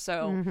customers.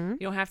 So Mm-hmm. you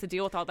don't have to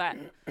deal with all that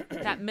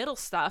middle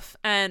stuff.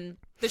 And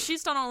the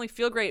sheets don't only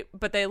feel great,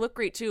 but they look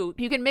great too.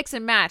 You can mix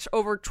and match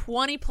over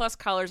 20 plus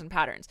colors and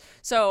patterns.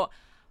 So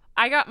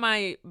I got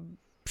my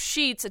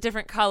sheets a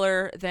different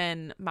color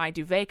than my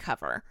duvet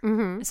cover.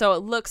 Mm-hmm. So it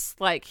looks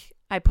like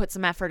I put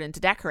some effort into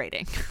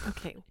decorating.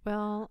 Okay.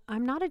 Well,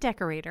 I'm not a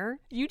decorator.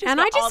 You just and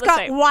got I all just the got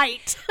same.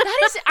 white.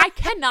 That is, I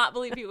cannot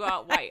believe you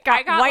got white. I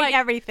I got white like,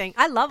 everything.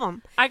 I love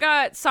them. I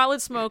got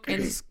solid smoke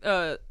and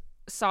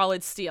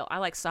solid steel. I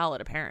like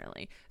solid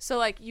apparently. So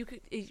like you can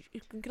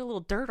get a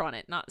little dirt on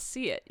it, not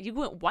see it. You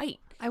went white.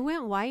 I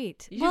went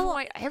white. You went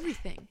white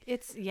everything.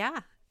 It's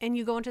and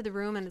you go into the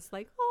room and it's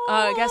like,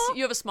 I guess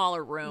you have a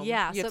smaller room.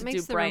 yeah, You so have it to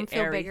makes do the room bright,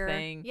 feel airy bigger.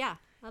 thing. Yeah,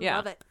 I Yeah.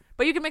 love it.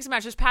 But you can mix and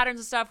match. There's patterns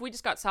and stuff. We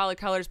just got solid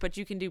colors, but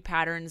you can do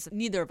patterns.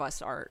 Neither of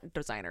us are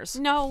designers.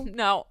 No.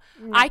 No.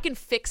 I can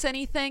fix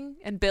anything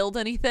and build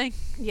anything.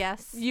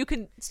 Yes. You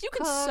can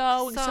Cook,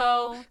 sew and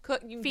sew,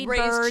 cook, you feed raise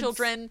birds,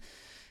 children,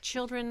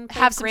 Children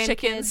play have some grandkids,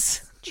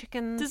 chickens.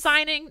 Chickens.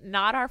 Designing,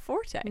 not our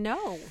forte.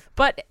 No.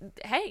 But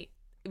hey,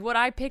 what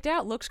I picked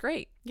out looks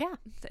great. Yeah.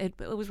 It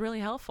was really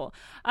helpful.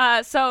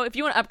 So if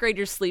you want to upgrade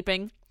your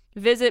sleeping,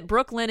 visit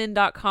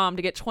brooklinen.com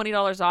to get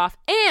 $20 off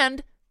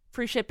and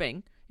free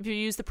shipping if you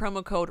use the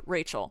promo code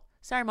Rachel.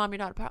 Sorry, Mom, you're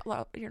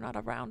not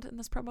around in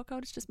this promo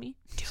code. It's just me.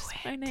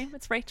 My name.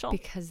 It's Rachel.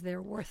 Because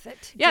they're worth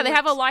it. Yeah, Do they it.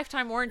 have a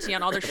lifetime warranty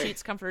on all their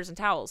sheets, comforters, and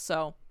towels.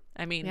 So,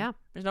 I mean, Yeah.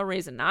 there's no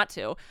reason not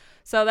to.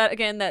 So that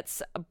again,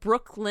 that's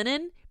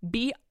Brooklinen,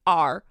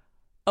 BROOKLINEN.com,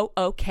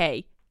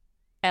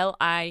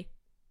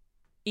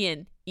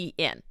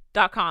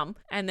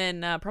 and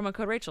then promo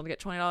code Rachel to get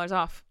 $20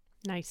 off.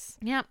 Nice.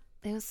 Yeah,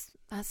 it's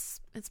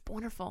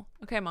wonderful.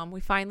 Okay, Mom,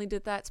 we finally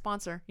did that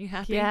sponsor. You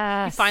happy?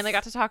 Yes. You finally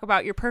got to talk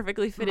about your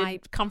perfectly fitted, My-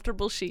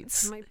 comfortable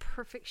sheets. My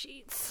perfect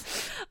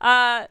sheets.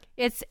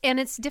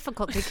 It's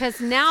difficult because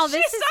now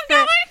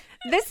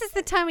this is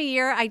the time of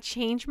year I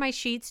change my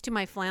sheets to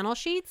my flannel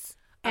sheets,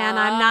 and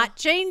I'm not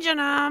changing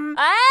them.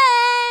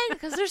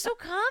 Because they're so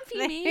comfy,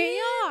 They man.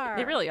 are.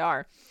 They really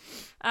are.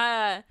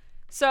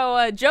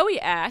 So Joey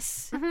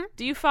asks,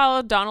 do you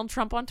follow Donald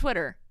Trump on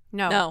Twitter?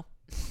 No.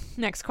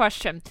 Next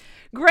question.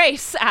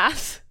 Grace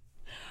asks,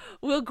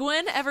 will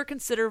Gwen ever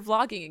consider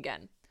vlogging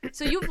again?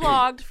 So you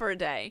vlogged for a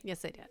day.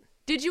 Yes, I did.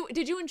 Did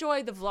you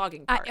enjoy the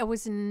vlogging part? I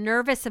was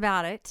nervous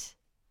about it.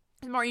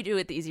 The more you do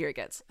it, the easier it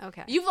gets.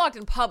 Okay. You vlogged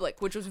in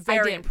public, which was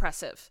very did.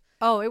 impressive.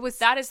 Oh, it was.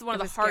 That is one of it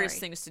the was hardest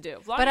scary. things to do.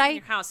 Vlogging in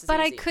your house is But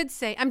easy. I could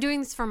say I'm doing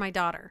this for my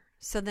daughter.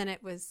 So then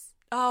it was.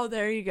 Oh,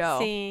 there you go.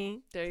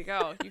 See, There you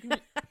go. You can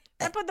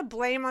I put the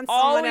blame on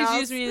someone always else.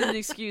 use me as an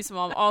excuse,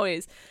 Mom.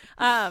 Always.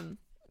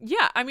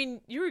 Yeah, I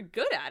mean, you were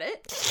good at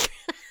it.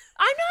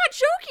 I'm not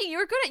joking. You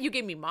were good at it. You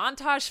gave me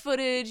montage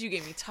footage. You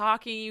gave me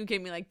talking. You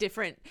gave me like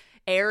different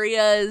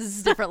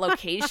areas, different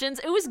locations.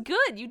 It was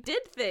good. You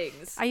did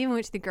things. I even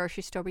went to the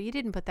grocery store, but you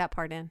didn't put that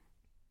part in.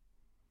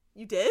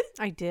 You did?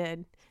 I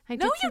did. I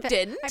No, did you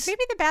didn't.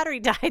 Maybe the battery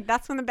died.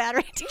 That's when the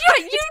battery died.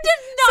 Yeah, you did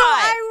So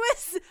not. I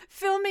was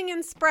filming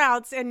in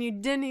Sprouts, and you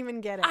didn't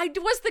even get it.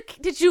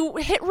 Did you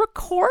hit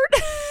record?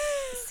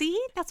 See,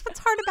 that's what's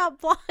hard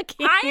about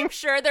vlogging. I am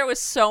sure there was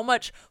so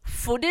much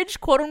footage,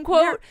 quote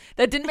unquote,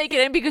 that didn't make it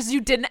in because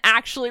you didn't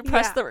actually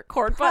press Yeah, the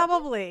record button.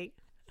 Probably.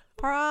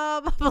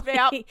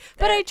 Yep.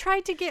 But I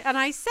tried to get, and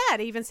I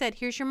even said,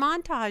 here's your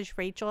montage,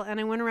 Rachel. And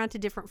I went around to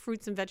different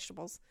fruits and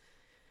vegetables.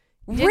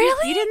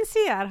 Really? You didn't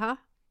see that, huh?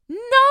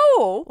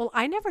 No. Well,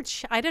 I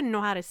didn't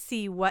know how to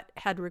see what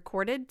had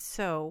recorded.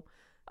 So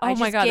Oh I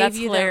my just God, gave that's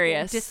you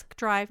hilarious. The disk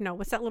drive. No,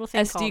 what's that little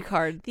thing SD called?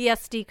 card. The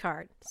SD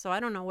card. So I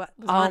don't know what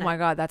was Oh on my it.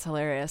 God, that's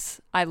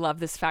hilarious. I love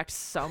this fact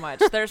so much.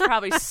 There's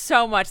probably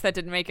so much that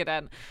didn't make it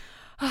in.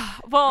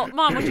 Well,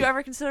 Mom, would you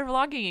ever consider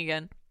vlogging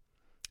again?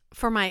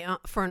 For my own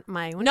Not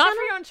channel?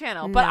 for your own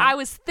channel, but No. I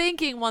was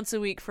thinking once a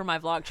week for my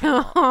vlog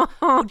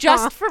channel.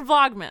 Just for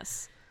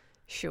Vlogmas.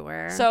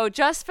 Sure. So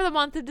just for the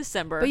month of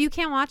December. but you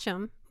can't watch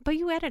them, but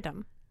you edit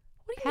them.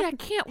 What do you mean I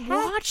can't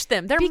have- watch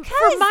them? They're because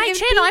for my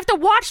it'd channel. be- I have to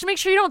watch to make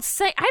sure you don't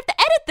say. I have to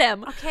edit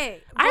them.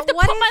 Okay. I have but to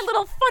what put if my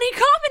little funny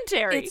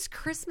commentary. It's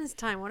Christmas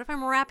time. What if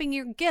I'm wrapping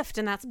your gift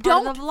and that's part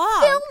Don't of the vlog?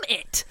 film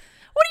it.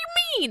 What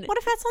do you mean? What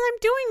if that's all I'm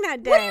doing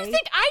that day? What do you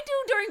think I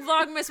do during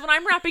Vlogmas when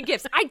I'm wrapping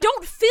gifts? I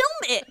don't film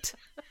it.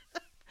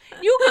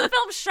 You can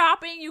film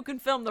shopping. You can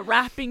film the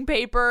wrapping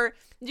paper.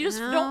 You just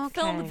don't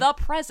film Okay. the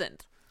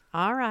present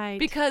All right.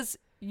 because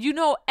you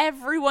know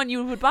everyone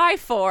you would buy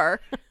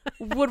for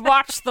would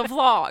watch the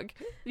vlog.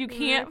 You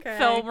can't Okay.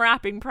 film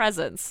wrapping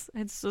presents.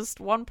 It's just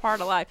one part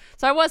of life.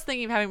 So I was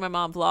thinking of having my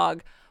mom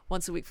vlog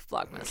once a week for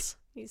Vlogmas.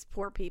 These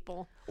poor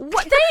people.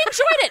 What they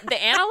enjoyed it. The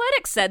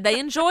analytics said they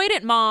enjoyed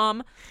it,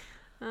 Mom.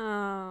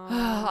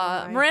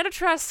 Oh. Miranda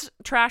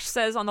Trash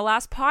says on the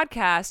last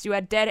podcast you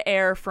had dead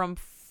air from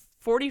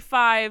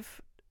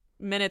 45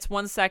 minutes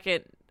 1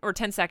 second or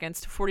 10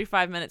 seconds to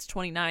 45 minutes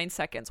 29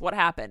 seconds. What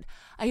happened?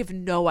 I have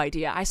no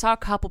idea. I saw a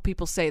couple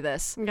people say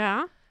this.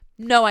 Yeah.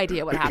 No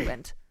idea what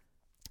happened.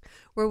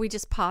 Were we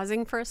just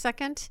pausing for a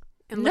second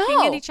and looking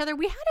at No. each other.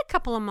 We had a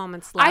couple of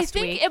moments I last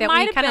think week it that might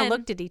we have kind of been-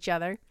 looked at each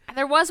other.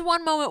 There was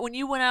one moment when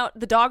you went out,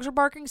 the dogs were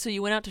barking, so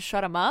you went out to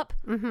shut them up.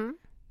 Mm-hmm.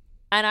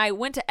 And I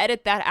went to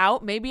edit that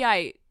out. Maybe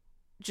I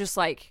just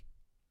like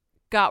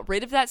got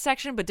rid of that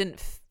section, but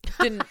didn't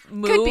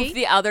move be.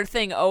 the other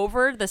thing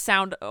over, the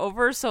sound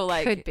over. So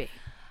like, Could be.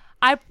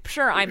 I'm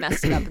sure I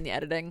messed it up in the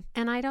editing.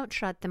 And I don't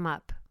shut them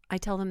up. I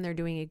tell them they're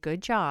doing a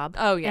good job.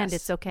 Oh yes, and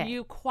it's okay.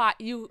 You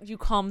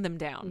calm them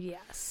down.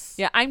 Yes.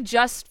 Yeah, I'm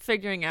just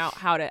figuring out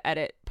how to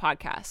edit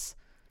podcasts.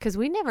 Because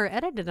we never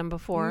edited them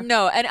before.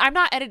 No, and I'm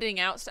not editing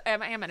out. I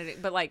am editing,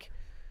 but like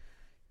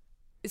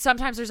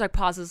sometimes there's like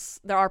pauses.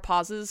 There are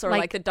pauses, or Like,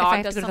 like the if I dog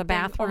have does to go to the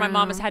something, or my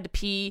mom has bathroom. had to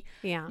pee.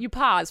 Yeah. You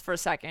pause for a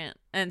second,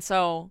 and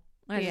so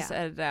I just Yeah.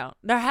 edit it out.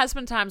 There has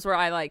been times where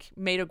I like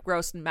made a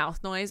gross mouth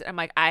noise. And I'm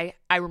like, I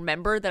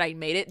remember that I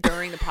made it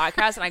during the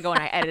podcast, and I go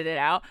and I edit it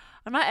out.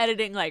 I'm not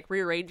editing like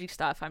rearranging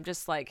stuff. I'm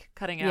just like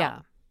cutting out Yeah.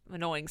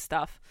 annoying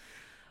stuff.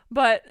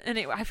 But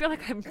anyway, I feel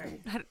like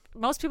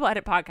most people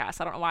edit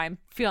podcasts. I don't know why I'm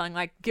feeling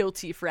like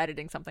guilty for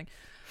editing something.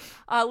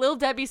 Lil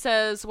Debbie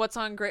says, "What's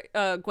on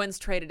Gwen's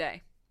tray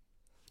today?"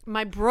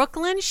 My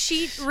Brooklyn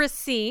sheet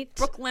receipt.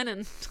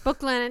 Brooklinen.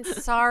 Brooklyn.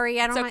 Sorry,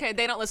 I It's don't. okay.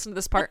 They don't listen to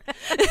this part.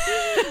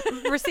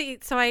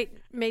 Receipt. So I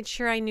made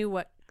sure I knew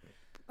what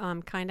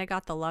kind I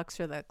got, the Lux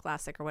or the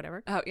Classic or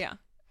whatever. Oh yeah.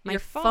 My Your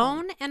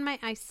phone and my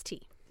iced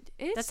tea.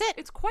 That's it.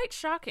 It's quite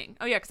shocking.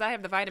 Oh yeah, because I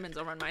have the vitamins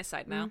over on my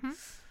side now.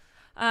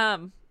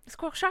 Mm-hmm. It's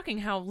quite shocking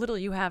how little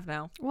you have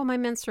now, Well, my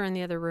mints are in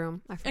the other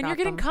room. I forgot and you're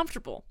getting them.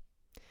 comfortable.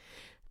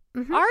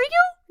 Mhm. Are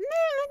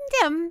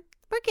you?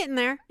 We're getting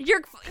there.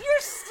 You're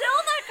still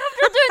not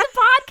comfortable doing the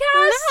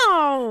podcast?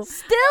 No.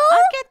 Still?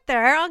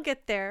 I'll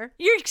get there.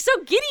 You're so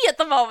giddy at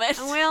the moment.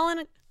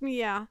 Well,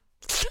 yeah.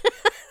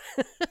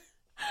 I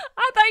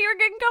thought you were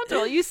getting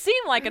comfortable. You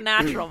seem like a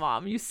natural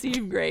mom. You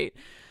seem great.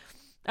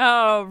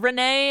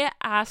 Renee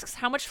asks,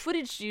 how much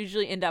footage do you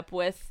usually end up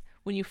with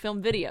when you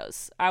film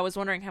videos? I was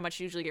wondering how much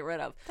you usually get rid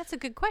of. That's a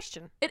good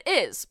question. It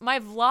is. My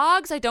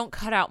vlogs, I don't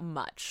cut out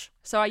much.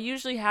 So I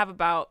usually have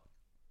about,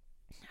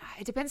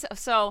 it depends.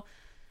 So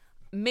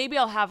maybe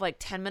I'll have like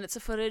 10 minutes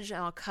of footage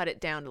and I'll cut it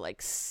down to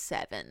like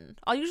 7.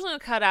 I'll usually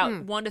cut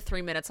out 1 to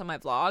 3 minutes on my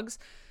vlogs.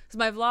 Because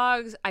my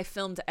vlogs, I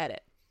film to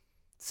edit.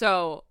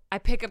 So I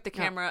pick up the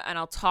camera and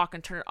I'll talk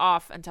and turn it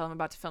off until I'm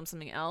about to film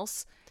something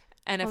else.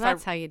 And Well, if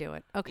that's how you do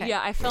it. Okay.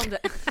 yeah, I filmed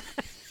it.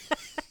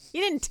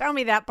 You didn't tell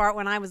me that part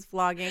when I was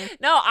vlogging.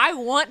 No, I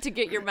want to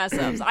get your mess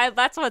ups.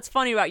 That's what's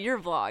funny about your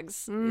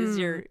vlogs is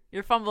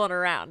you're fumbling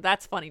around.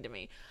 That's funny to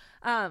me.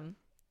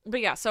 But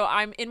yeah, so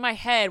I'm in my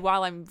head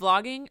while I'm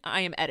vlogging,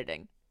 I am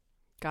editing.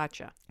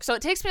 Gotcha. So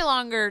it takes me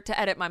longer to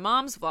edit my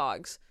mom's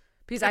vlogs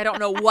because I don't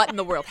know what in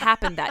the world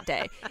happened that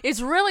day.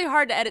 It's really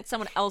hard to edit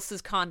someone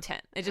else's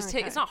content. It just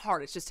Okay. it's not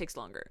hard, it just takes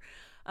longer.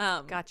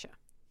 Gotcha.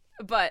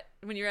 But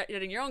when you're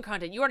editing your own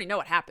content, you already know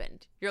what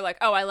happened. You're like,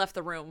 oh, I left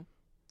the room.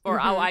 Or,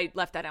 oh, I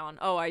left that on.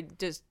 Oh,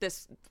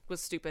 this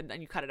was stupid,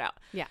 and you cut it out.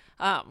 Yeah.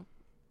 Um,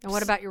 And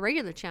what about your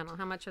regular channel?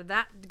 How much of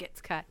that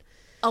gets cut?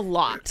 a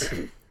lot.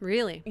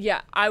 Really?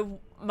 Yeah,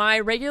 my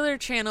regular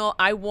channel,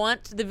 I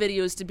want the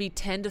videos to be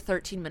 10 to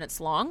 13 minutes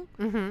long.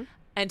 Mm-hmm.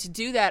 And to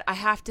do that, I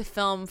have to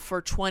film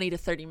for 20 to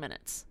 30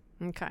 minutes.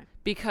 Okay.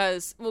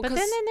 Because, well, But 'cause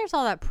then there's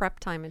all that prep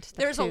time and stuff.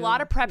 there's a too.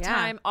 lot of prep Yeah.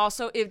 time.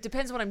 Also, it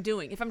depends what I'm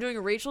doing. If I'm doing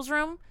a Rachel's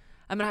room,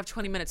 I'm going to have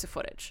 20 minutes of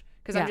footage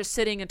because Yeah. I'm just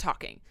sitting and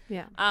talking.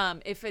 Yeah.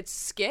 If it's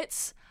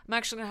skits, I'm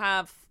actually going to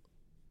have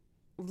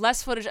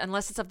less footage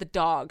unless it's of the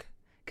dog.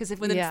 Because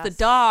when it's Yes. the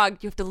dog,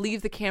 you have to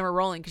leave the camera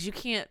rolling because you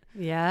can't,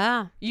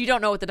 Yeah. you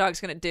don't know what the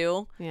dog's going to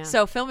do. Yeah.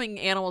 So filming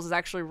animals is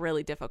actually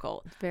really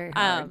difficult. Very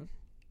hard.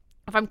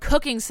 If I'm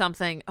cooking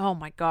something, oh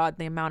my God,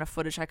 the amount of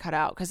footage I cut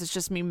out because it's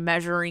just me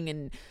measuring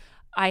and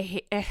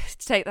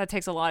that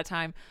takes a lot of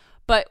time.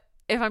 But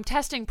if I'm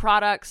testing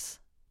products,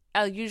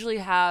 I'll usually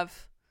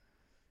have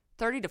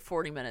 30 to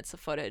 40 minutes of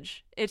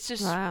footage. It's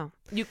just, Wow.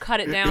 you cut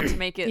it down to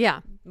make it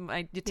Yeah.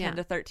 10 Yeah.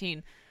 to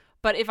 13.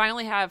 But if I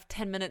only have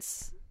 10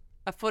 minutes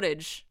of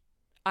footage,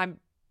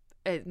 I'm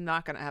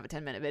not going to have a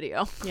 10-minute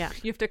video. Yeah.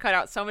 You have to cut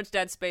out so much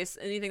dead space,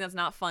 anything that's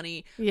not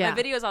funny. Yeah. My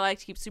videos I like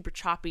to keep super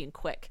choppy and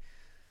quick.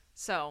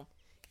 So,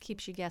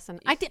 Keeps you guessing.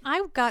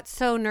 I got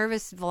so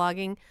nervous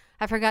vlogging.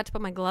 I forgot to put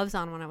my gloves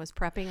on when I was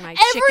prepping my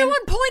chicken.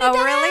 everyone pointed Oh,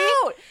 that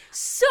really? out.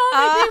 So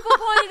many people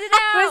pointed it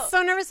out. I was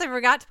so nervous I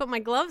forgot to put my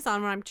gloves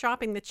on when I'm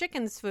chopping the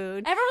chicken's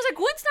food. Everyone's like,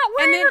 Gwen's not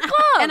wearing her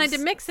gloves. and I had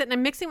to mix it, and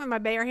I'm mixing with my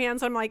bare hands.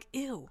 So I'm like,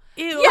 ew.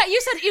 Yeah,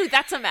 you said, ew,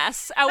 that's a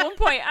mess at one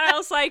point. And I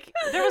was like,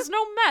 there was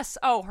no mess.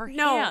 Oh, her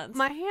No, hands.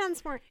 my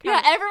hands weren't.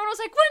 Yeah, everyone was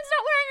like, Gwen's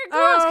not wearing her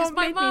gloves. Because Oh,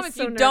 my made me mom, if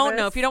so you don't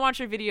know, nervous. if you don't watch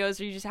her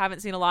videos or you just haven't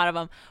seen a lot of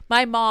them,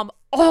 my mom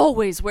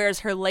always wears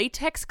her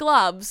latex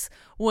gloves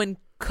when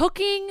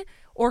cooking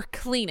or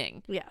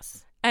cleaning.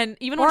 Yes. And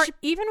even Or when she,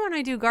 even when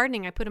I do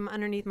gardening, I put them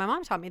underneath. My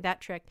mom taught me that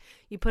trick.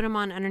 You put them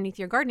on underneath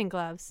your gardening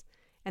gloves,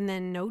 and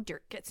then no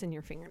dirt gets in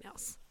your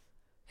fingernails.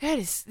 it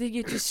is,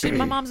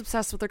 my mom's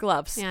obsessed with her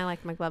gloves. Yeah, I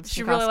like my gloves.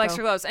 She from really likes Costco.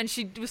 her gloves. And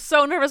she was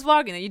so nervous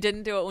vlogging that you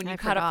didn't do it when you I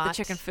cut up the forgot.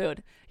 chicken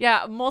food.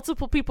 Yeah,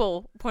 multiple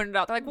people pointed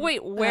out. They're like,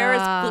 wait, where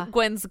is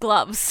Gwen's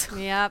gloves?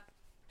 Yep.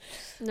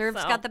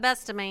 Nerves So- got the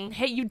best of me.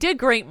 Hey, you did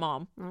great,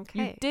 Mom.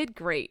 Okay. You did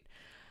great.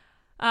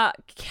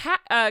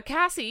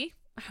 Cassie,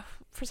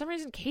 for some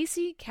reason,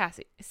 Casey?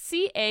 Casey.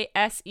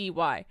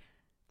 C-A-S-E-Y.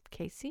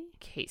 Casey?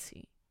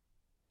 Casey.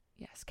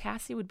 Yes,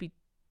 Cassie would be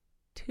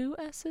 2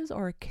 S's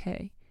or a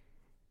K.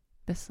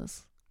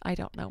 I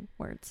don't know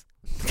words.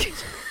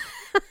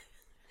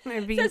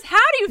 Maybe Says, how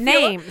do you feel?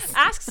 names.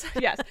 Asks,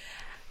 yes.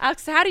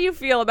 Asks, how do you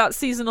feel about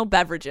seasonal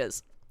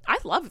beverages? I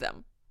love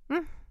them.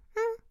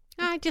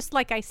 I just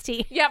like iced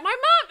tea. Yeah, my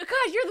mom.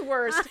 God, you're the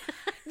worst.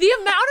 The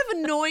amount of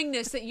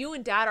annoyingness that you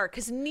and Dad are,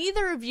 because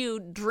neither of you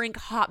drink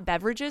hot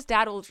beverages.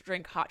 Dad will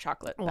drink hot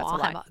chocolate. That's Well, a I'll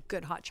lie. have a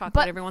good hot chocolate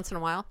But- every once in a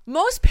while.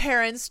 Most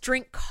parents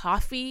drink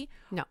coffee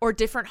No. or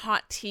different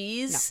hot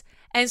teas.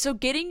 And so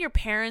getting your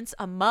parents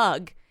a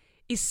mug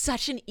is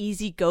such an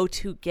easy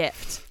go-to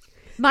gift.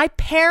 My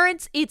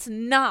parents, it's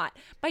not.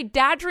 My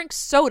dad drinks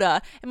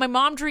soda and my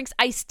mom drinks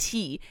iced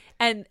tea,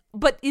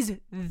 but is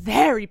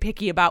very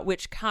picky about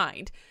which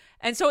kind.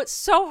 And so it's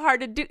so hard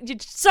to do.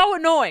 It's so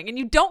annoying. And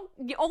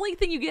the only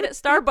thing you get at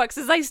Starbucks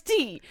is iced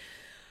tea.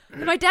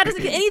 And my dad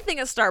doesn't get anything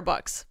at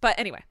Starbucks. But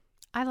anyway,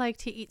 I like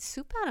to eat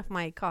soup out of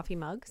my coffee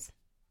mugs.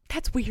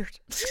 that's weird.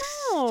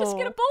 No. Just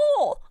get a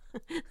bowl.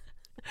 But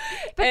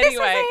Anyway. this is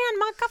a hand.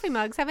 My coffee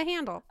mugs have a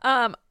handle.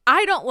 I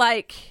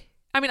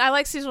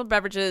like seasonal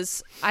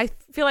beverages. I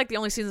feel like the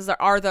only seasons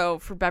there are, though,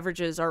 for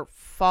beverages are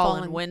fall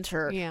and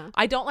winter. yeah.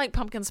 I don't like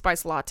pumpkin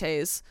spice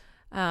lattes.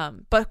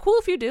 But cool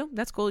if you do.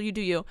 That's cool. You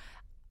do you.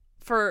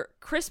 For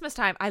Christmas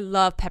time, I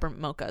love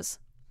peppermint mochas.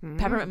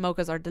 Peppermint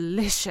mochas are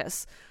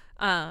delicious.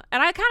 And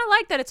I kind of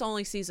like that it's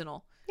only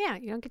seasonal. Yeah,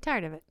 you don't get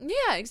tired of it.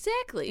 Yeah,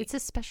 exactly. It's a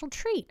special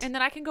treat. And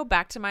then I can go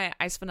back to my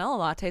iced vanilla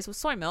lattes with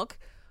soy milk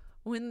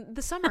when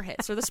the summer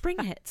hits or the spring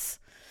hits.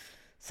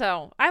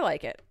 So I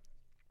like it.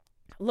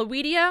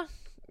 Lowedia,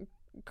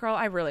 girl,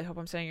 I really hope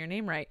I'm saying your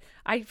name right.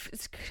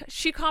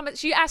 She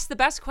asks the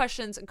best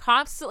questions and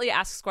constantly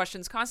asks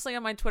questions constantly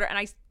on my Twitter,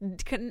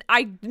 and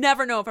I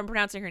never know if I'm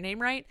pronouncing her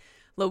name right.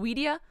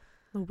 Lowedia.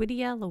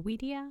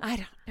 Lowedia? I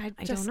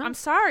don't know. know. I'm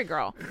sorry,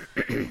 girl.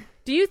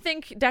 Do you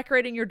think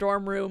decorating your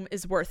dorm room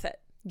is worth it?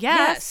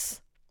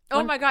 Yes.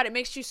 Oh my God, it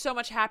makes you so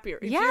much happier.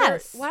 If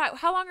Yes.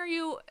 How long are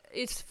you?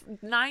 It's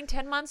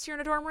 9-10 months you're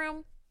in a dorm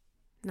room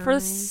Nine.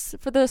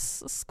 for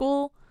this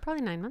school.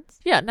 Probably 9 months.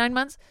 Yeah, 9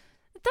 months.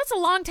 That's a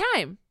long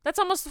time. That's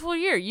almost a full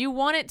year. You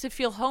want it to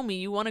feel homey.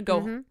 You want to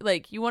go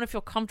you want to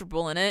feel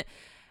comfortable in it.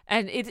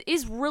 And it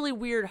is really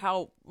weird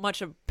how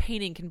much a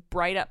painting can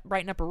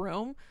brighten up a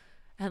room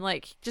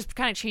and just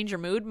kind of change your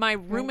mood. My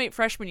roommate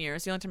freshman year,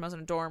 it's the only time I was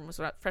in a dorm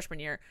was freshman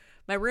year.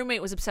 My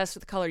roommate was obsessed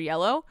with the color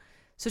yellow.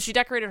 So she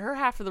decorated her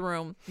half of the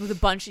room with a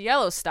bunch of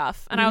yellow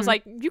stuff. And I was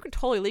like, you can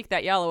totally leak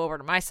that yellow over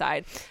to my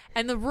side.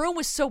 And the room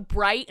was so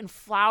bright and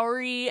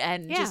flowery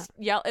and just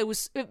yellow.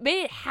 It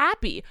made it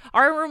happy.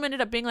 Our room ended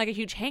up being like a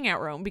huge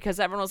hangout room because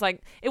everyone was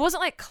like, it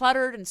wasn't like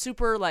cluttered and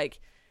super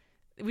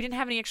we didn't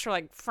have any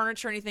extra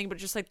furniture or anything, but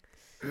just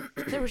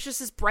there was just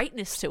this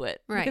brightness to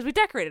it. Right. Because we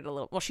decorated a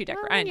little. Well, she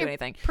decorated. I didn't do your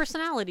anything.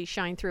 Personality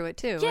shine through it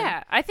too.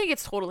 Yeah, I think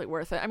it's totally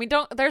worth it. I mean,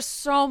 there's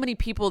so many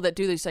people that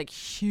do these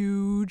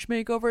huge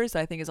makeovers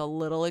that I think is a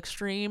little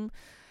extreme.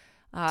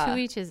 To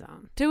each his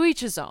own. To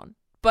each his own.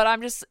 But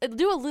I'm just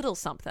do a little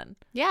something.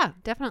 Yeah,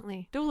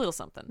 definitely. Do a little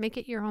something. Make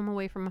it your home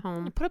away from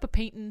home. Put up a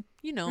painting,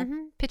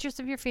 Pictures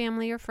of your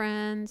family or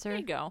friends. There Or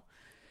you go.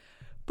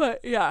 But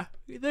yeah,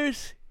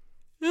 there's.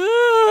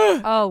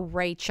 Oh,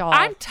 Rachel.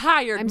 I'm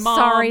tired. I'm Mom.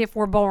 sorry if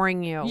we're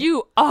boring you.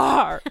 You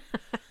are.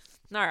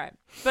 All right,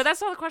 but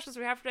that's all the questions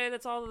we have today.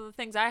 That's all the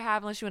things I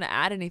have. Unless you want to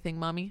add anything,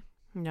 Mommy.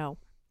 No.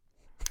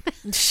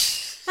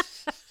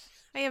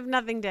 I have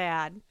nothing to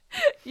add.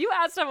 You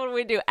asked them when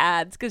we do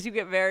ads because you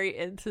get very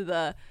into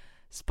the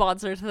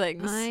sponsored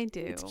things. I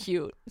do. It's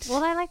cute.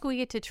 Well, we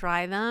get to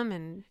try them,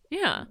 and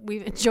Yeah.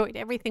 we've enjoyed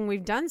everything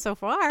we've done so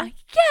far.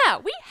 Yeah,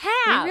 we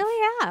have. We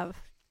really have.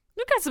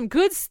 We've got some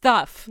good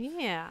stuff.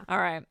 Yeah. All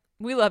right.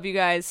 We love you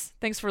guys.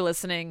 Thanks for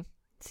listening.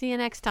 See you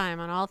next time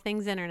on All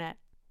Things Internet.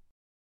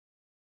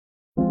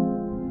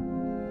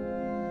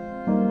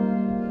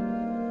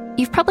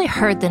 You've probably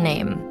heard the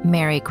name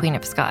Mary, Queen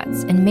of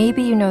Scots, and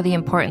maybe you know the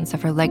importance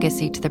of her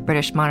legacy to the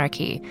British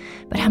monarchy.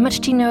 But how much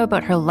do you know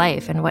about her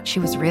life and what she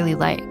was really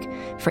like?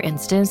 For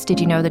instance, did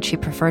you know that she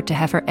preferred to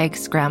have her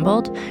eggs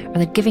scrambled, or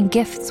that giving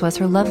gifts was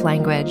her love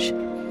language?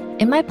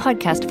 In my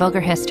podcast,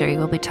 Vulgar History,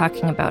 we'll be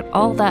talking about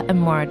all that and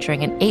more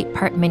during an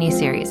 8-part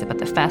mini-series about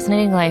the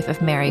fascinating life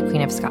of Mary,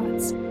 Queen of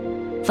Scots.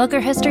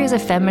 Vulgar History is a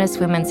feminist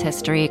women's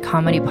history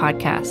comedy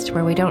podcast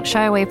where we don't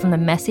shy away from the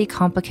messy,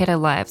 complicated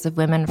lives of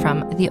women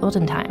from the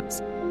olden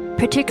times.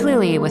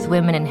 Particularly with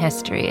women in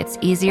history, it's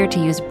easier to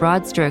use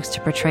broad strokes to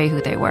portray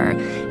who they were,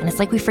 and it's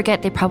like we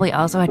forget they probably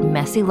also had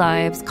messy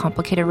lives,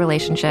 complicated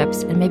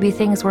relationships, and maybe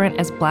things weren't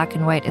as black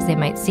and white as they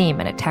might seem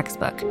in a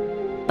textbook.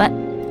 But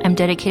I'm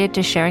dedicated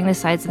to sharing the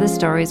sides of the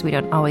stories we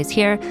don't always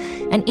hear,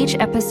 and each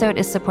episode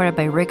is supported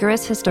by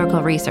rigorous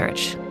historical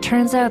research.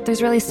 Turns out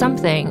there's really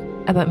something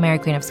about Mary,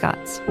 Queen of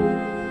Scots.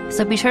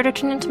 So be sure to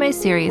tune into my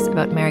series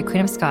about Mary,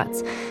 Queen of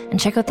Scots and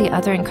check out the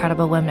other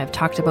incredible women I've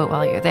talked about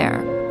while you're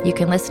there. You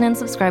can listen and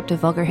subscribe to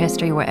Vulgar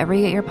History wherever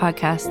you get your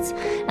podcasts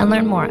and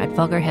learn more at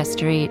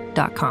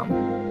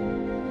vulgarhistory.com.